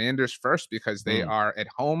about the Commanders first because they are at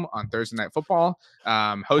home on Thursday Night Football,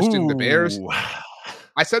 hosting the Bears. Ooh.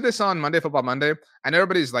 I said this on Monday Football Monday. I know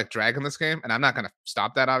everybody's like dragging this game, and I'm not going to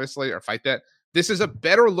stop that, obviously, or fight that. This is a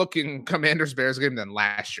better looking Commanders Bears game than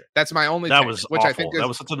last year. That's my only That take, was which awful. I think is That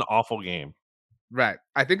was such an awful game. right.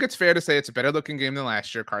 I think it's fair to say it's a better looking game than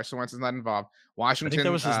last year. Carson Wentz is not involved. I Washington, think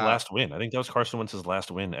that was his last win. I think that was Carson Wentz's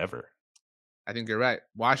last win ever. I think you're right.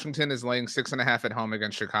 Washington is laying 6.5 at home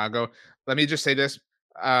against Chicago. Let me just say this.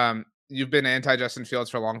 You've been anti Justin Fields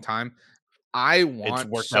for a long time. I It's want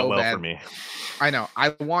worked out so well bad. for me. I know.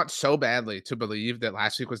 I want so badly to believe that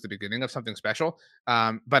last week was the beginning of something special,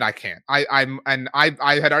 but I can't. I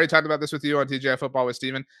had already talked about this with you on TGI Football with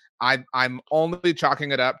Steven. I'm only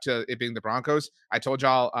chalking it up to it being the Broncos. I told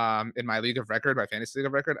y'all in my league of record, my fantasy league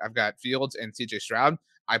of record, I've got Fields and CJ Stroud.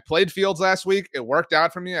 I played Fields last week. It worked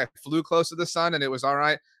out for me. I flew close to the sun and it was all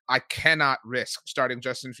right. I cannot risk starting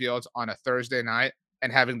Justin Fields on a Thursday night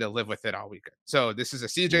and having to live with it all weekend. So this is a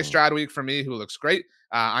CJ Stroud week for me, who looks great.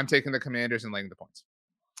 I'm taking the Commanders and laying the points.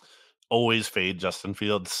 Always fade Justin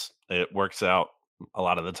Fields. It works out a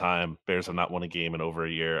lot of the time. Bears have not won a game in over a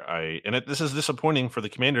year. This is disappointing for the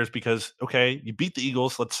Commanders because, okay, you beat the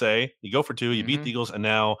Eagles, let's say. You go for 2, you beat the Eagles, and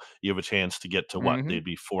now you have a chance to get to what? They'd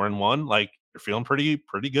be 4-1. Like, you're feeling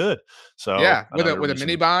pretty good. So yeah, with a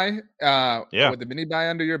mini bye, yeah, with the mini bye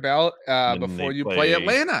under your belt before you play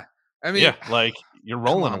Atlanta. I mean, yeah, like you're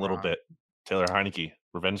rolling a little bit. Taylor Heineke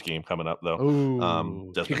revenge game coming up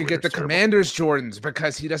though. He could get the Commanders Jordans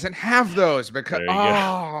because he doesn't have those. Because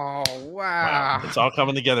wow, it's all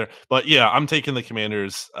coming together. But yeah, I'm taking the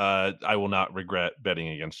Commanders. I will not regret betting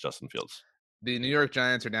against Justin Fields. The New York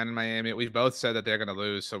Giants are down in Miami. We've both said that they're going to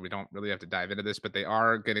lose, so we don't really have to dive into this. But they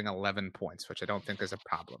are getting 11 points, which I don't think is a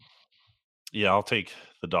problem. Yeah, I'll take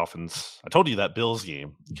the Dolphins. I told you that Bills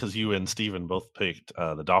game because you and Steven both picked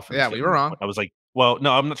the Dolphins. Yeah, we were wrong. I was like, well,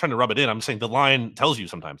 no, I'm not trying to rub it in. I'm saying the line tells you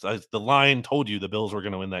sometimes. The line told you the Bills were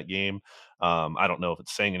going to win that game. I don't know if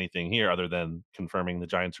it's saying anything here other than confirming the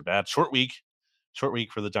Giants are bad. Short week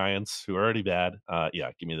for the Giants, who are already bad.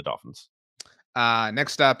 Yeah, give me the Dolphins.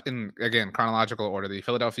 Next up, in again chronological order, the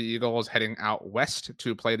Philadelphia Eagles heading out west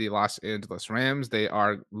to play the Los Angeles Rams. They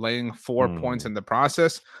are laying 4 points in the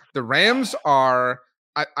process. The Rams are.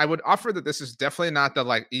 I would offer that this is definitely not the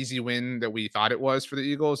like easy win that we thought it was for the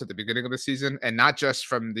Eagles at the beginning of the season, and not just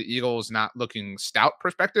from the Eagles not looking stout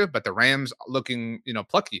perspective, but the Rams looking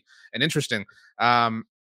plucky and interesting. I'll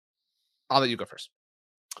let you go first.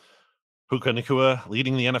 Puka Nacua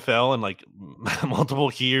leading the NFL in like multiple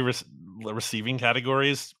key receiving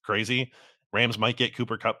categories. Crazy. Rams might get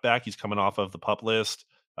Cooper Kupp back. He's coming off of the PUP list.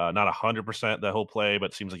 Not 100% that he'll play,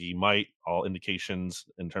 but it seems like he might. All indications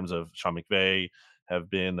in terms of Sean McVay have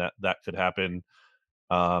been that could happen.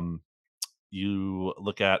 You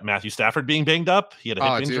look at Matthew Stafford being banged up. He had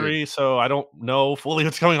a hip injury, so I don't know fully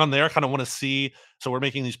what's going on there. I kind of want to see. So we're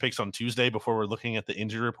making these picks on Tuesday before we're looking at the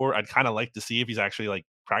injury report. I'd kind of like to see if he's actually like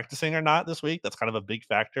practicing or not this week. That's kind of a big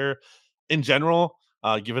factor in general,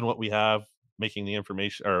 given what we have, making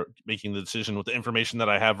the decision with the information that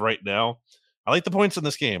I have right now. I like the points in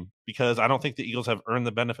this game because I don't think the Eagles have earned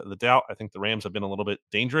the benefit of the doubt. I think the Rams have been a little bit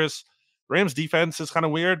dangerous. Rams defense is kind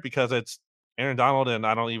of weird because it's Aaron Donald and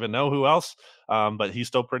I don't even know who else, but he's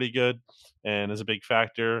still pretty good and is a big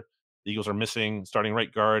factor. The Eagles are missing starting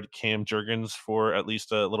right guard Cam Jurgens for at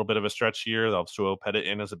least a little bit of a stretch here. They'll throw Pettit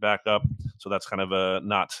in as a backup, so that's kind of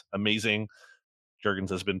not amazing. Jurgens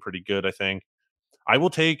has been pretty good, I think. I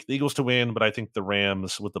will take the Eagles to win, but I think the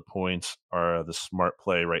Rams with the points are the smart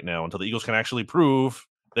play right now until the Eagles can actually prove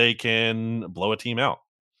they can blow a team out.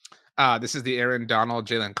 This is the Aaron Donald,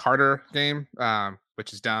 Jalen Carter game,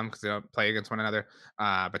 which is dumb because they don't play against one another.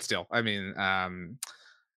 But still, I mean,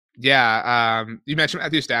 you mentioned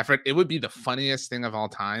Matthew Stafford. It would be the funniest thing of all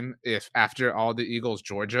time if after all the Eagles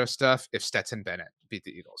Georgia stuff, if Stetson Bennett beat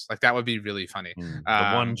the Eagles. Like that would be really funny.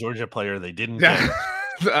 The one Georgia player they didn't yeah. get.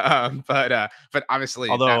 But obviously,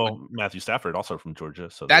 although Matthew Stafford also from Georgia,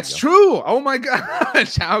 so that's true. Oh my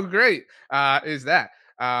gosh, how great is that?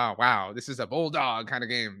 Wow, this is a bulldog kind of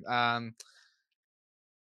game. I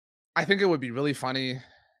think it would be really funny,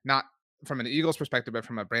 not from an Eagles perspective, but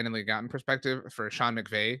from a Brandon Lee Gowton perspective, for Sean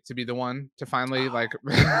McVay to be the one to finally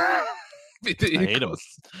beat the Eagles. I hate him,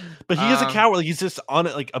 but he is a coward. Like, he's just on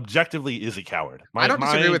it. Like objectively, is a coward. I don't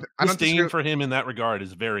disagree with. I don't disdain for him in that regard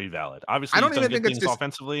is very valid. Obviously, I don't even think it's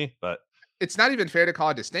offensively, but it's not even fair to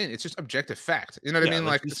call it disdain. It's just objective fact. You know what I mean?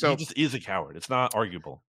 Like, so he just is a coward. It's not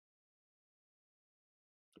arguable.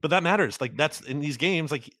 But that matters. Like that's in these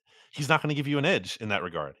games. Like he's not going to give you an edge in that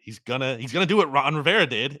regard. He's gonna do what Ron Rivera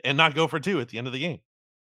did and not go for 2 at the end of the game.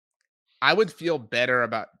 I would feel better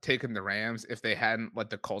about taking the Rams if they hadn't let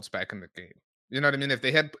the Colts back in the game. You know what I mean? If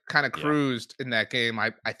they had kind of cruised in that game,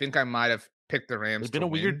 I think I might have picked the Rams. They've been a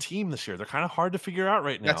weird team this year. They're kind of hard to figure out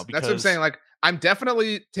right now. That's what I'm saying. Like I'm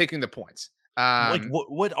definitely taking the points. Like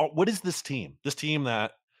what is this team? This team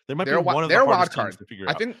that there might be one of the hardest teams to figure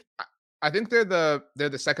out. I think they're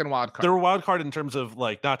the second wild card. They're a wild card in terms of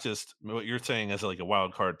like not just what you're saying as like a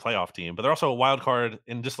wild card playoff team, but they're also a wild card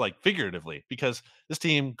in just like figuratively because this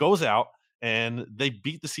team goes out and they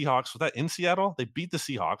beat the Seahawks. Was that in Seattle? They beat the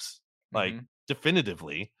Seahawks like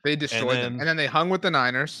definitively. They destroyed them, and then they hung with the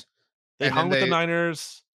Niners. They hung with the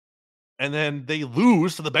Niners, and then they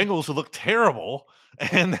lose to the Bengals, who look terrible,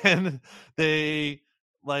 and then they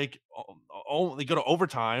like they go to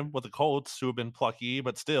overtime with the Colts, who have been plucky,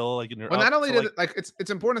 but still like. Not only did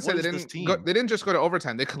it's important to say they didn't just go to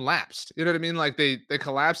overtime; they collapsed. You know what I mean? Like they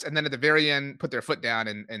collapsed, and then at the very end, put their foot down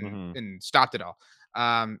and stopped it all.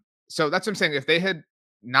 So that's what I'm saying. If they had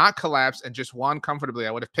not collapsed and just won comfortably,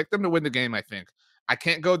 I would have picked them to win the game. I think I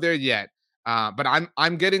can't go there yet, but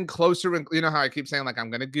I'm getting closer. And you know how I keep saying like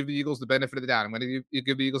I'm going to give the Eagles the benefit of the doubt. I'm going to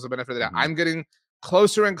give the Eagles the benefit of the doubt. I'm getting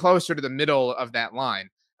closer and closer to the middle of that line,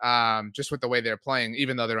 just with the way they're playing,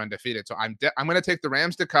 even though they're undefeated. So I'm going to take the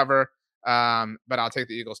Rams to cover, but I'll take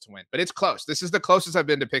the Eagles to win. But it's close. This is the closest I've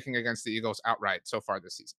been to picking against the Eagles outright so far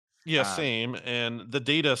this season. Yeah, same. And the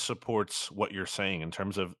data supports what you're saying in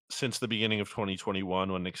terms of since the beginning of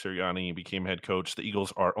 2021, when Nick Sirianni became head coach, the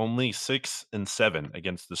Eagles are only 6-7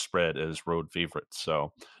 against the spread as road favorites.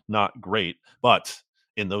 So not great, but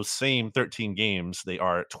in those same 13 games, they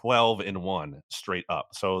are 12-1 straight up.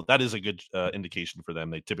 So that is a good indication for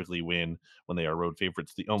them. They typically win when they are road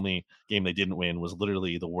favorites. The only game they didn't win was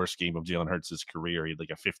literally the worst game of Jalen Hurts' career. He had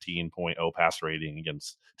like a 15.0 pass rating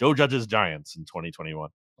against Joe Judge's Giants in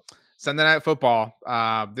 2021. Sunday Night Football.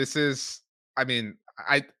 This is, I mean,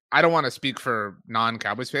 I don't want to speak for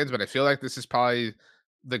non-Cowboys fans, but I feel like this is probably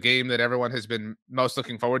the game that everyone has been most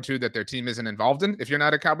looking forward to that their team isn't involved in. If you're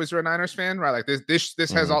not a Cowboys or a Niners fan, right? Like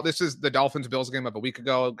this has all. This is the Dolphins Bills game of a week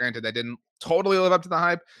ago. Granted, that didn't totally live up to the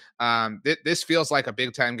hype. This feels like a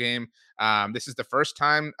big time game. This is the first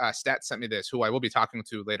time Stat sent me this, who I will be talking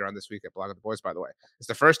to later on this week at Blog of the Boys. By the way, it's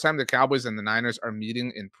the first time the Cowboys and the Niners are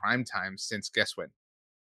meeting in prime time since guess when?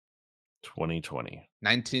 2020.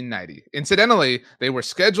 1990. Incidentally, they were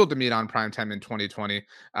scheduled to meet on primetime in 2020.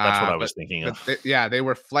 That's what I was thinking of. They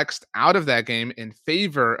were flexed out of that game in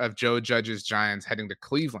favor of Joe Judge's Giants heading to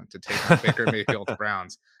Cleveland to take on Baker Mayfield's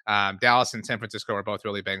Browns. Dallas and San Francisco are both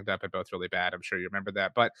really banged up and both really bad. I'm sure you remember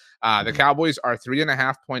that. But the Cowboys are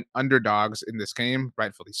 3.5-point underdogs in this game,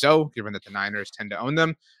 rightfully so, given that the Niners tend to own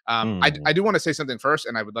them. I do want to say something first,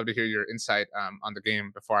 and I would love to hear your insight on the game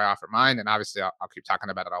before I offer mine. And obviously, I'll keep talking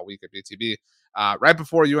about it all week at BTB. Right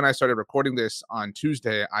before you and I started recording this on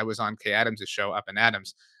Tuesday, I was on Kay Adams' show, Up and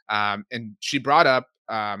Adams, and she brought up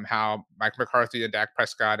how Mike McCarthy and Dak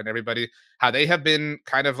Prescott and everybody, how they have been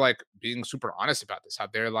kind of like being super honest about this, how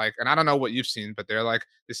they're like, and I don't know what you've seen, but they're like,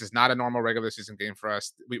 this is not a normal regular season game for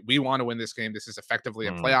us. We want to win this game. This is effectively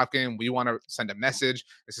a playoff game. We want to send a message.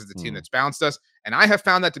 This is the team that's bounced us. And I have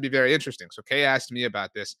found that to be very interesting. So Kay asked me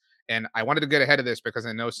about this. And I wanted to get ahead of this because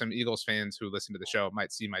I know some Eagles fans who listen to the show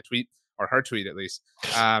might see my tweet, or her tweet at least.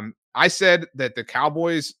 I said that the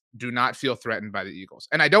Cowboys do not feel threatened by the Eagles.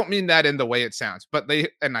 And I don't mean that in the way it sounds, but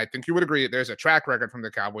and I think you would agree, there's a track record from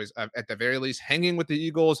the Cowboys of, at the very least, hanging with the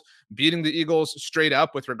Eagles, beating the Eagles straight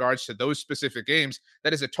up with regards to those specific games.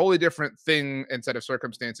 That is a totally different thing and set of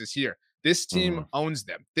circumstances here. This team owns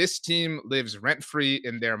them. This team lives rent-free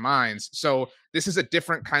in their minds. So this is a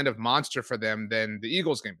different kind of monster for them than the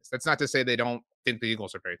Eagles game is. That's not to say they don't think the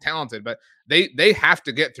Eagles are very talented, but they have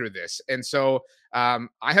to get through this. And so I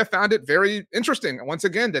have found it very interesting, once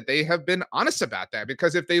again, that they have been honest about that,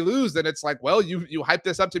 because if they lose, then it's like, well, you hyped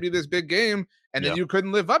this up to be this big game and then you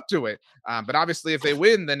couldn't live up to it. But obviously if they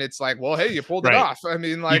win, then it's like, well, hey, you pulled it off. I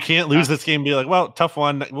mean, like, you can't lose this game and be like, well, tough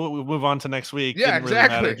one. We'll move on to next week. Yeah, Didn't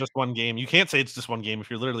exactly. really matter. Just one game. You can't say it's just one game if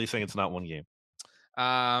you're literally saying it's not one game.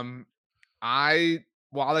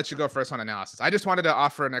 I'll let you go first on analysis. I just wanted to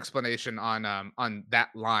offer an explanation on that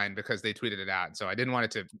line because they tweeted it out. So I didn't want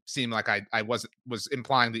it to seem like I was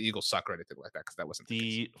implying the Eagles suck or anything like that, because that wasn't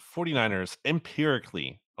the 49ers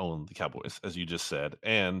empirically own the Cowboys, as you just said.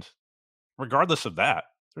 And regardless of that,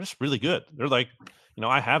 they're just really good. They're like,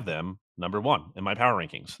 I have them number 1 in my power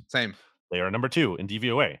rankings. Same. They are number 2 in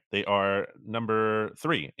DVOA. They are number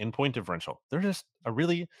 3 in point differential. They're just a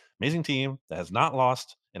really amazing team that has not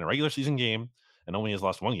lost in a regular season game and only has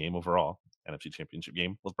lost one game overall, NFC Championship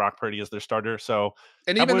game, with Brock Purdy as their starter. So,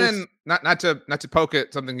 and Cowboys, even then, not to poke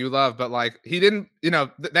at something you love, but like, he didn't,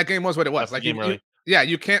 that game was what it was. Like,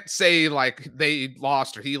 you can't say like they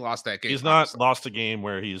lost or he lost that game. He's not lost a game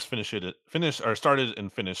where he's started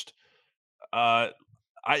and finished.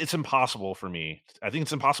 It's impossible for me. I think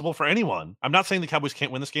it's impossible for anyone. I'm not saying the Cowboys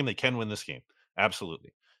can't win this game. They can win this game.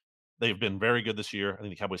 Absolutely. They've been very good this year. I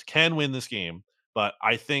think the Cowboys can win this game, but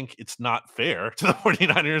I think it's not fair to the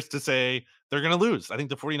 49ers to say they're going to lose. I think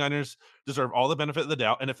the 49ers deserve all the benefit of the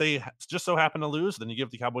doubt. And if they just so happen to lose, then you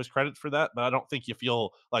give the Cowboys credit for that. But I don't think you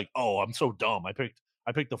feel like, oh, I'm so dumb. I picked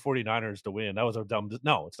the 49ers to win. That was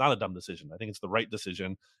no, it's not a dumb decision. I think it's the right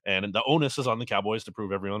decision. And the onus is on the Cowboys to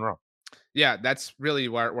prove everyone wrong. Yeah, that's really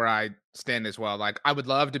where I stand as well. Like, I would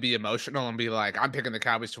love to be emotional and be like, I'm picking the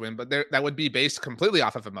Cowboys to win, but that would be based completely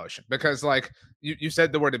off of emotion, because like you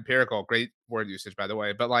said the word empirical, great word usage, by the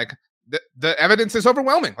way, but like the evidence is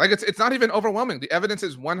overwhelming. Like, it's not even overwhelming. The evidence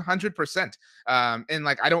is 100%. And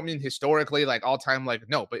like, I don't mean historically, like all time, like,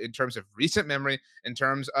 no, but in terms of recent memory, in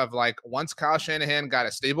terms of like, once Kyle Shanahan got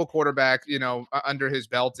a stable quarterback, under his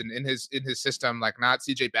belt and in his system, like not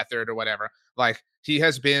CJ Beathard or whatever, like, he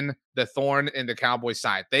has been the thorn in the Cowboys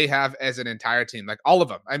side. They have as an entire team, like all of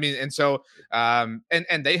them. I mean, and so, and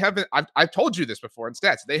they haven't, I've told you this before in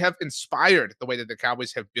stats, they have inspired the way that the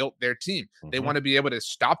Cowboys have built their team. They want to be able to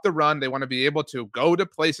stop the run. They want to be able to go to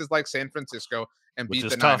places like San Francisco and beat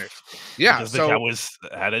the Niners. Yeah. Because the Cowboys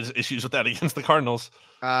had issues with that against the Cardinals.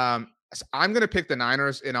 I'm going to pick the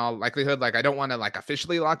Niners in all likelihood. Like, I don't want to like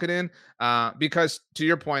officially lock it in because to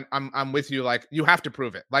your point, I'm with you. Like, you have to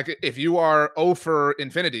prove it. Like, if you are 0 for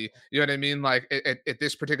infinity, you know what I mean? Like at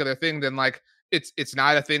this particular thing, then like it's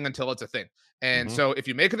not a thing until it's a thing. And so if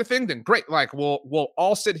you make it a thing, then great. Like, we'll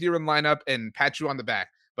all sit here and line up and pat you on the back.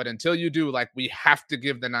 But until you do, like, we have to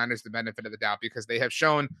give the Niners the benefit of the doubt, because they have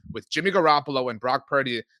shown with Jimmy Garoppolo and Brock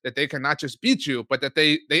Purdy that they can not just beat you, but that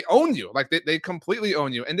they own you. Like, they completely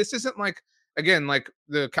own you. And this isn't like, again, like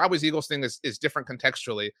the Cowboys-Eagles thing is different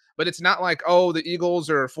contextually, but it's not like, oh, the Eagles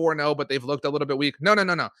are 4-0, but they've looked a little bit weak. No.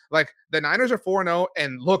 Like, the Niners are 4-0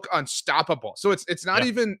 and look unstoppable. So it's not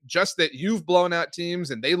even just that you've blown out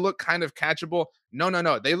teams and they look kind of catchable.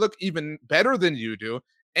 No. They look even better than you do.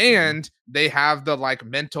 And they have the like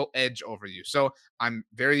mental edge over you. So I'm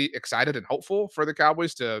very excited and hopeful for the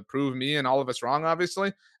Cowboys to prove me and all of us wrong,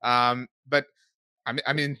 obviously. But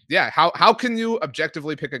I mean, yeah, how can you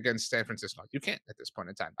objectively pick against San Francisco? You can't at this point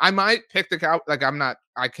in time. I might pick the Cow. Like,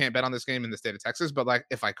 I can't bet on this game in the state of Texas, but like,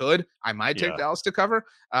 if I could, I might take Dallas to cover.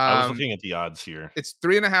 I was looking at the odds here. It's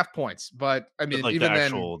 3.5 points, but I mean, like even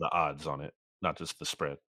the odds on it, not just the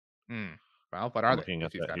spread. Well, what are they? Looking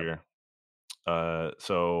at that here.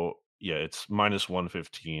 So yeah, it's minus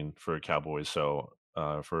 115 for Cowboys. So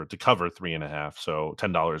to cover 3.5, so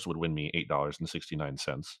 $10 would win me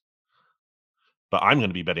 $8.69. But I'm going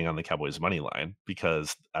to be betting on the Cowboys money line,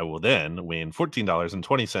 because I will then win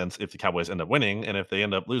 $14.20 if the Cowboys end up winning, and if they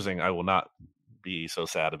end up losing, I will not be so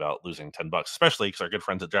sad about losing $10, especially because our good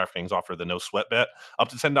friends at DraftKings offer the no sweat bet up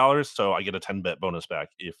to $10. So I get a 10 bet bonus back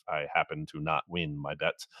if I happen to not win my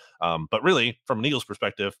bets. But really, from an Eagles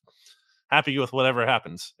perspective, happy with whatever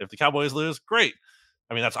happens. If the Cowboys lose, great.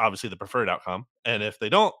 I mean, that's obviously the preferred outcome. And if they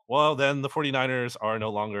don't, well, then the 49ers are no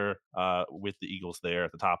longer with the Eagles there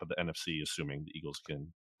at the top of the NFC, assuming the Eagles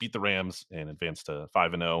can beat the Rams and advance to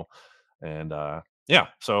 5-0. And yeah,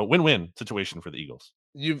 so win-win situation for the Eagles.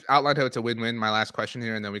 You've outlined how it's a win-win. My last question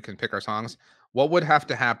here, and then we can pick our songs. What would have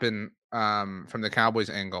to happen from the Cowboys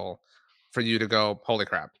angle for you to go, holy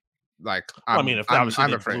crap? Like, Well, I mean, if obviously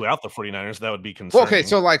they afraid. blew out the 49ers, that would be Well, concerning. okay,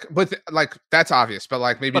 so like, but like that's obvious, but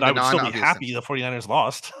like maybe but the I would still be non-obvious happy thing. the 49ers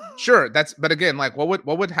lost. Sure, but again, like, what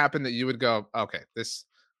would happen that you would go, okay, this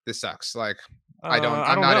sucks. Like, I'm not know.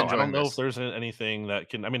 enjoying I don't know this. if there's anything that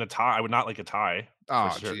can. I mean, a tie. I would not like a tie. Oh,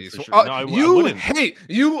 for jeez. sure. No, I wouldn't.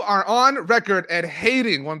 You are on record at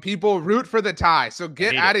hating when people root for the tie. So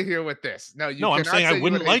get out of here with this. No, I'm saying I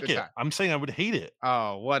wouldn't like it. I'm saying I would hate it.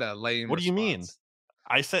 Oh, what a lame What do you mean? response.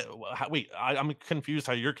 I said, wait, I'm confused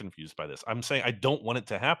how you're confused by this. I'm saying I don't want it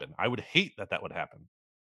to happen. I would hate that would happen.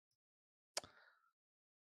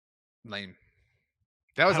 Lame.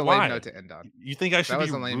 That was a lame note to end on. You think I should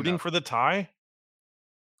be rooting for the tie?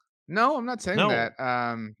 No, I'm not saying that.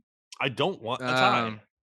 I don't want a tie.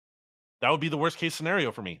 That would be the worst case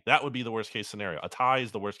scenario for me. That would be the worst case scenario. A tie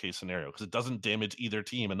is the worst case scenario because it doesn't damage either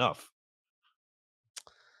team enough.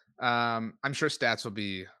 I'm sure stats will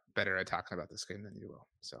be better at talking about this game than you will.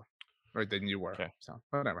 So, or than you were. Okay. So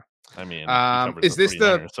whatever. I mean, is this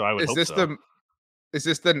the? So I would hope so. Is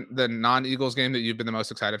this the non-Eagles game that you've been the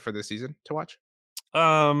most excited for this season to watch?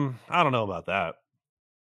 I don't know about that.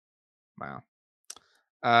 Wow.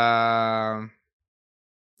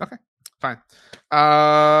 Okay, fine.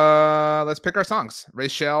 Let's pick our songs.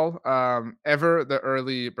 Rachel, ever the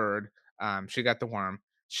early bird. She got the worm.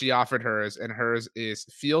 She offered hers, and hers is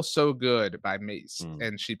 "Feel So Good" by Mace.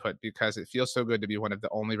 And she put, because it feels so good to be one of the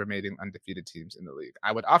only remaining undefeated teams in the league.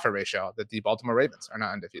 I would offer Rachel that the Baltimore Ravens are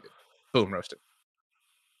not undefeated. Boom, roasted.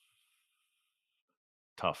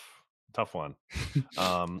 Tough one.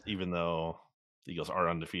 Even though the Eagles are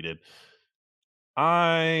undefeated.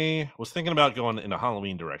 I was thinking about going in a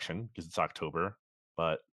Halloween direction because it's October,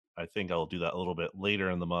 but I think I'll do that a little bit later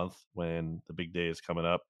in the month when the big day is coming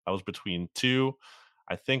up. I was between two.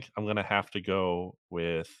 I think I'm going to have to go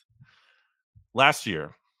with last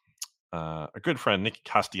year. A good friend, Nick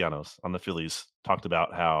Castellanos on the Phillies, talked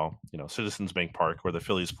about how, Citizens Bank Park, where the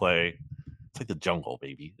Phillies play, it's like the jungle,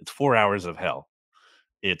 baby. It's 4 hours of hell.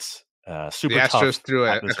 It's super tough. The Astros threw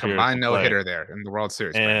a combined no-hitter there in the World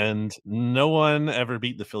Series. And no one ever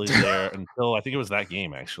beat the Phillies there until I think it was that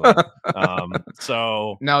game, actually.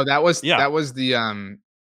 So no, that was the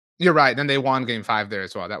you're right. Then they won Game 5 there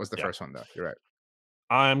as well. That was the first one, though. You're right.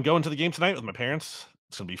 I'm going to the game tonight with my parents.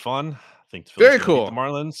 It's gonna be fun. I think the Phillies very cool. Beat the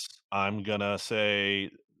Marlins. I'm gonna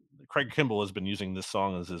say Craig Kimball has been using this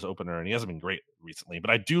song as his opener, and he hasn't been great recently. But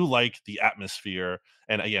I do like the atmosphere.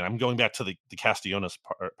 And again, I'm going back to the Castellanos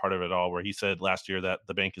part of it all, where he said last year that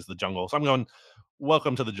the bank is the jungle. So I'm going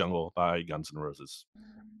 "Welcome to the Jungle" by Guns N' Roses.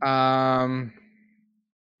 I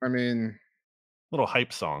mean, little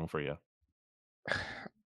hype song for you.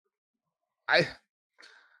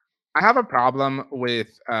 I have a problem with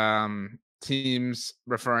teams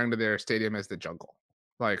referring to their stadium as the jungle.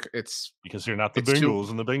 Like, it's because you're not the Bengals,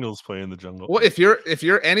 and the Bengals play in the jungle. Well, if you're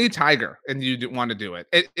any tiger and you want to do it,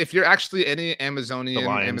 if you're actually any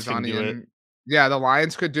Amazonian, yeah, the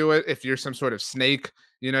Lions could do it. If you're some sort of snake,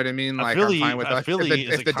 you know what I mean? Like, I'm fine with that.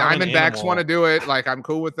 If the Diamondbacks want to do it, like, I'm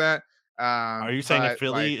cool with that. Are you saying a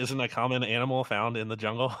Philly isn't a common animal found in the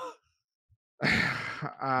jungle? Do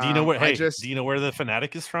you know where? Do you know where the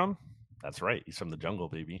fanatic is from? That's right. He's from the jungle,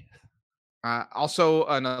 baby. Also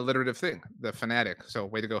an alliterative thing, the fanatic. So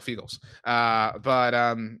way to go, Feagles.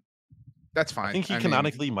 But that's fine. I think he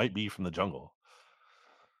canonically might be from the jungle.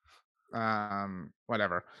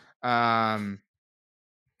 Whatever.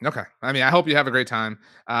 Okay. I mean, I hope you have a great time.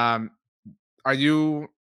 Are you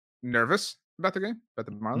nervous about the game? About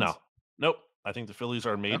the Marlins? No. Nope. I think the Phillies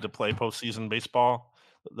are made to play postseason baseball.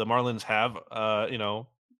 The Marlins have,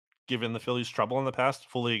 given the Phillies trouble in the past,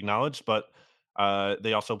 fully acknowledged, but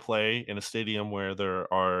they also play in a stadium where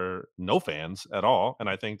there are no fans at all. And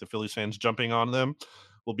I think the Phillies fans jumping on them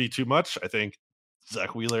will be too much. I think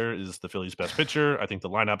Zach Wheeler is the Phillies' best pitcher. I think the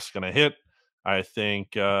lineup's going to hit. I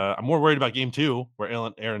think I'm more worried about game 2, where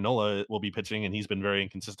Aaron Nola will be pitching, and he's been very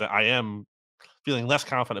inconsistent. I am feeling less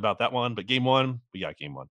confident about that one, but game 1, we got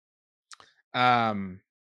game 1. Yuli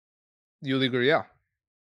Gurriel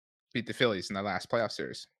beat the Phillies in the last playoff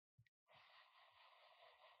series.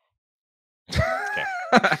 Okay.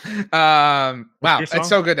 Wow, it's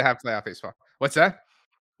so good to have playoff baseball. What's that?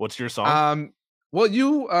 What's your song? Well,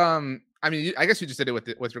 you I mean, I guess you just did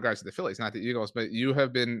it with regards to the Phillies, not the Eagles, but you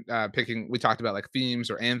have been picking. We talked about like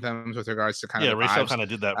themes or anthems with regards to kind Yeah, of the Rachel vibes. kind of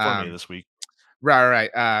did that for me this week. Right.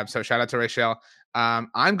 So shout out to Rachel.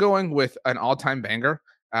 I'm going with an all-time banger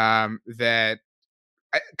that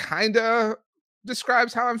kind of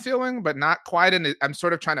describes how I'm feeling, but not quite. And I'm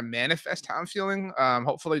sort of trying to manifest how I'm feeling.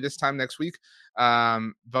 Hopefully this time next week.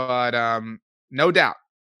 But no doubt,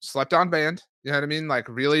 slept on band. You know what I mean? Like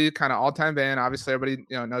really kind of all-time band. Obviously, everybody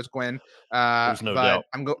knows Gwen. There's no but doubt.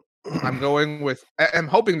 I'm going with. I'm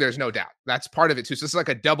hoping there's no doubt. That's part of it too. So this is like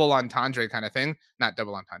a double entendre kind of thing. Not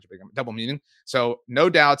double entendre, but double meaning. So no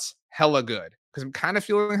doubts, hella good. Because I'm kind of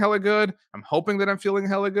feeling hella good. I'm hoping that I'm feeling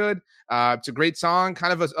hella good. It's a great song,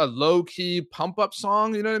 kind of a low-key pump-up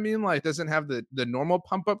song. You know what I mean? Like doesn't have the normal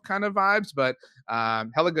pump-up kind of vibes, but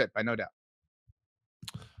hella good by no doubt.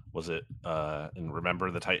 Was it in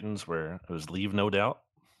Remember the Titans where it was Leave No Doubt?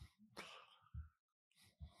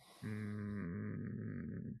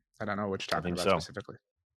 I don't know what you're talking about specifically.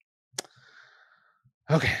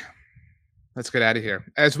 Okay. Let's get out of here.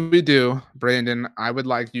 As we do, Brandon, I would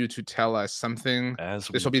like you to tell us something.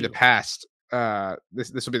 This will be the past.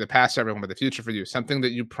 This will be the past, everyone, but the future for you. Something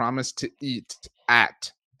that you promised to eat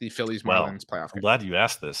at the Phillies Marlins playoff game. I'm glad you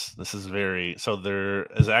asked this. This is so there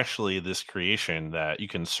is actually this creation that you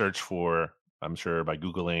can search for, I'm sure by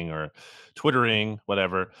Googling or Twittering,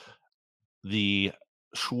 whatever. The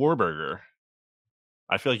Schwarburger.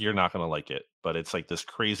 I feel like you're not going to like it, but it's like this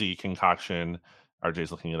crazy concoction.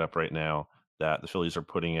 RJ's looking it up right now that the Phillies are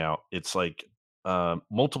putting out. It's like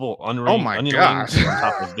multiple onion rings on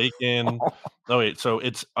top of bacon. Oh wait, so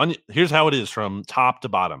it's here's how it is from top to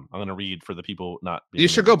bottom. I'm going to read for the people not. You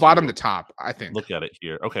should go bottom to top. I think. Look at it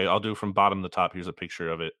here. Okay, I'll do from bottom to top. Here's a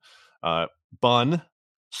picture of it. Bun,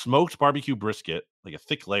 smoked barbecue brisket, like a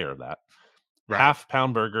thick layer of that. Right.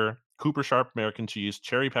 Half-pound burger, Cooper Sharp American cheese,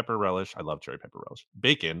 cherry pepper relish. I love cherry pepper relish.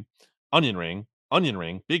 Bacon, onion ring,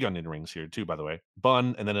 big onion rings here too, by the way.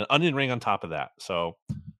 Bun, and then an onion ring on top of that. So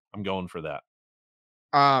I'm going for that.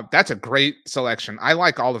 That's a great selection. I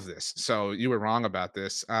like all of this. So you were wrong about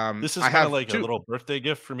this. This is kind of like a little birthday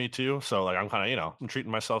gift for me too. So like I'm kind of, I'm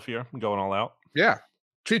treating myself here. I'm going all out. Yeah.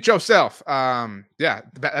 Treat yourself. Yeah,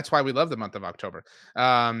 that's why we love the month of October.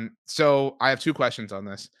 So I have two questions on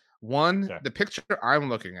this. One, the picture I'm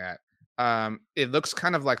looking at, it looks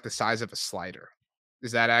kind of like the size of a slider.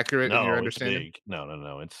 Is that accurate in your understanding? It's big.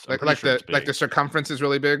 No. It's like the circumference is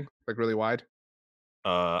really big, like really wide.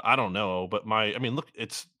 I don't know, but look,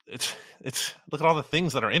 it's look at all the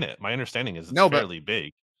things that are in it. My understanding is it's fairly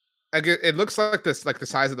big. It looks like this, like the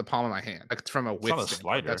size of the palm of my hand, like from a width. It's not a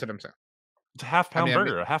slider. That's what I'm saying. It's a half-pound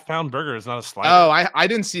burger. A half-pound burger is not a slider. Oh, I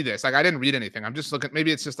didn't see this. Like I didn't read anything. I'm just looking.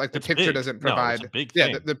 Maybe it's just like the picture doesn't provide. No, it's a big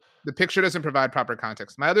thing. The picture doesn't provide proper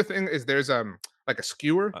context. My other thing is there's like a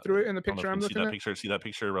skewer through it in the picture I'm looking at. See that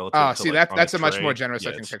picture relative. See that's a much more generous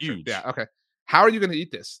looking picture. Huge. Yeah. Okay. How are you going to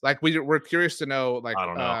eat this? Like we're curious to know, like I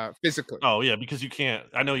don't know. Physically. Oh yeah, because you can't.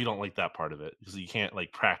 I know you don't like that part of it because you can't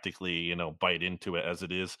like practically, bite into it as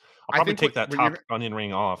it is. I'll probably take that top onion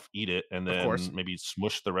ring off, eat it, and then maybe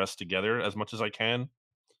smush the rest together as much as I can.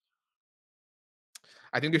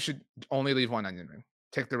 I think you should only leave one onion ring.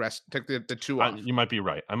 Take the rest. Take the two off. You might be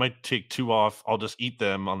right. I might take two off. I'll just eat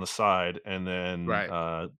them on the side and then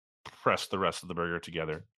press the rest of the burger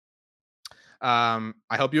together. I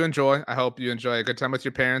hope you enjoy. I hope you enjoy a good time with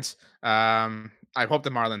your parents. I hope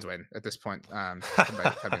the Marlins win at this point. If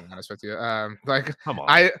I'm being honest with you. Like, come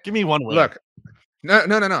on, give me one win. Look,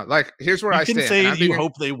 no. Like, here's where I stand. You can say you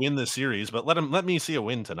hope they win the series, but let me see a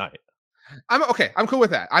win tonight. I'm okay. I'm cool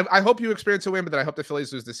with that. I hope you experience a win, but then I hope the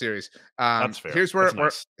Phillies lose the series. That's fair. Here's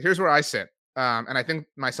where I sit. And I think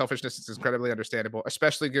my selfishness is incredibly understandable,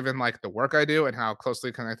 especially given like the work I do and how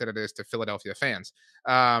closely connected it is to Philadelphia fans.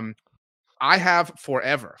 I have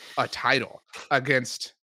forever a title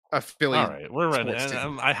against a Philly. All right, we're ready.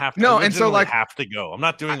 I have to. No, and so like have to go. I'm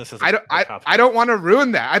not doing this. I don't want to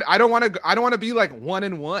ruin that. I don't want to be like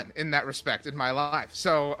 1-1 in that respect in my life.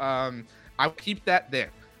 So I'll keep that there.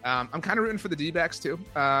 I'm kind of rooting for the D-backs too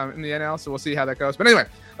in the NL, so we'll see how that goes. But anyway,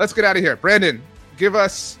 let's get out of here. Brandon, give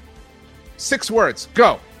us 6 words.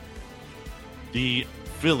 Go. The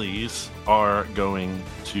Phillies are going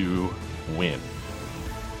to win.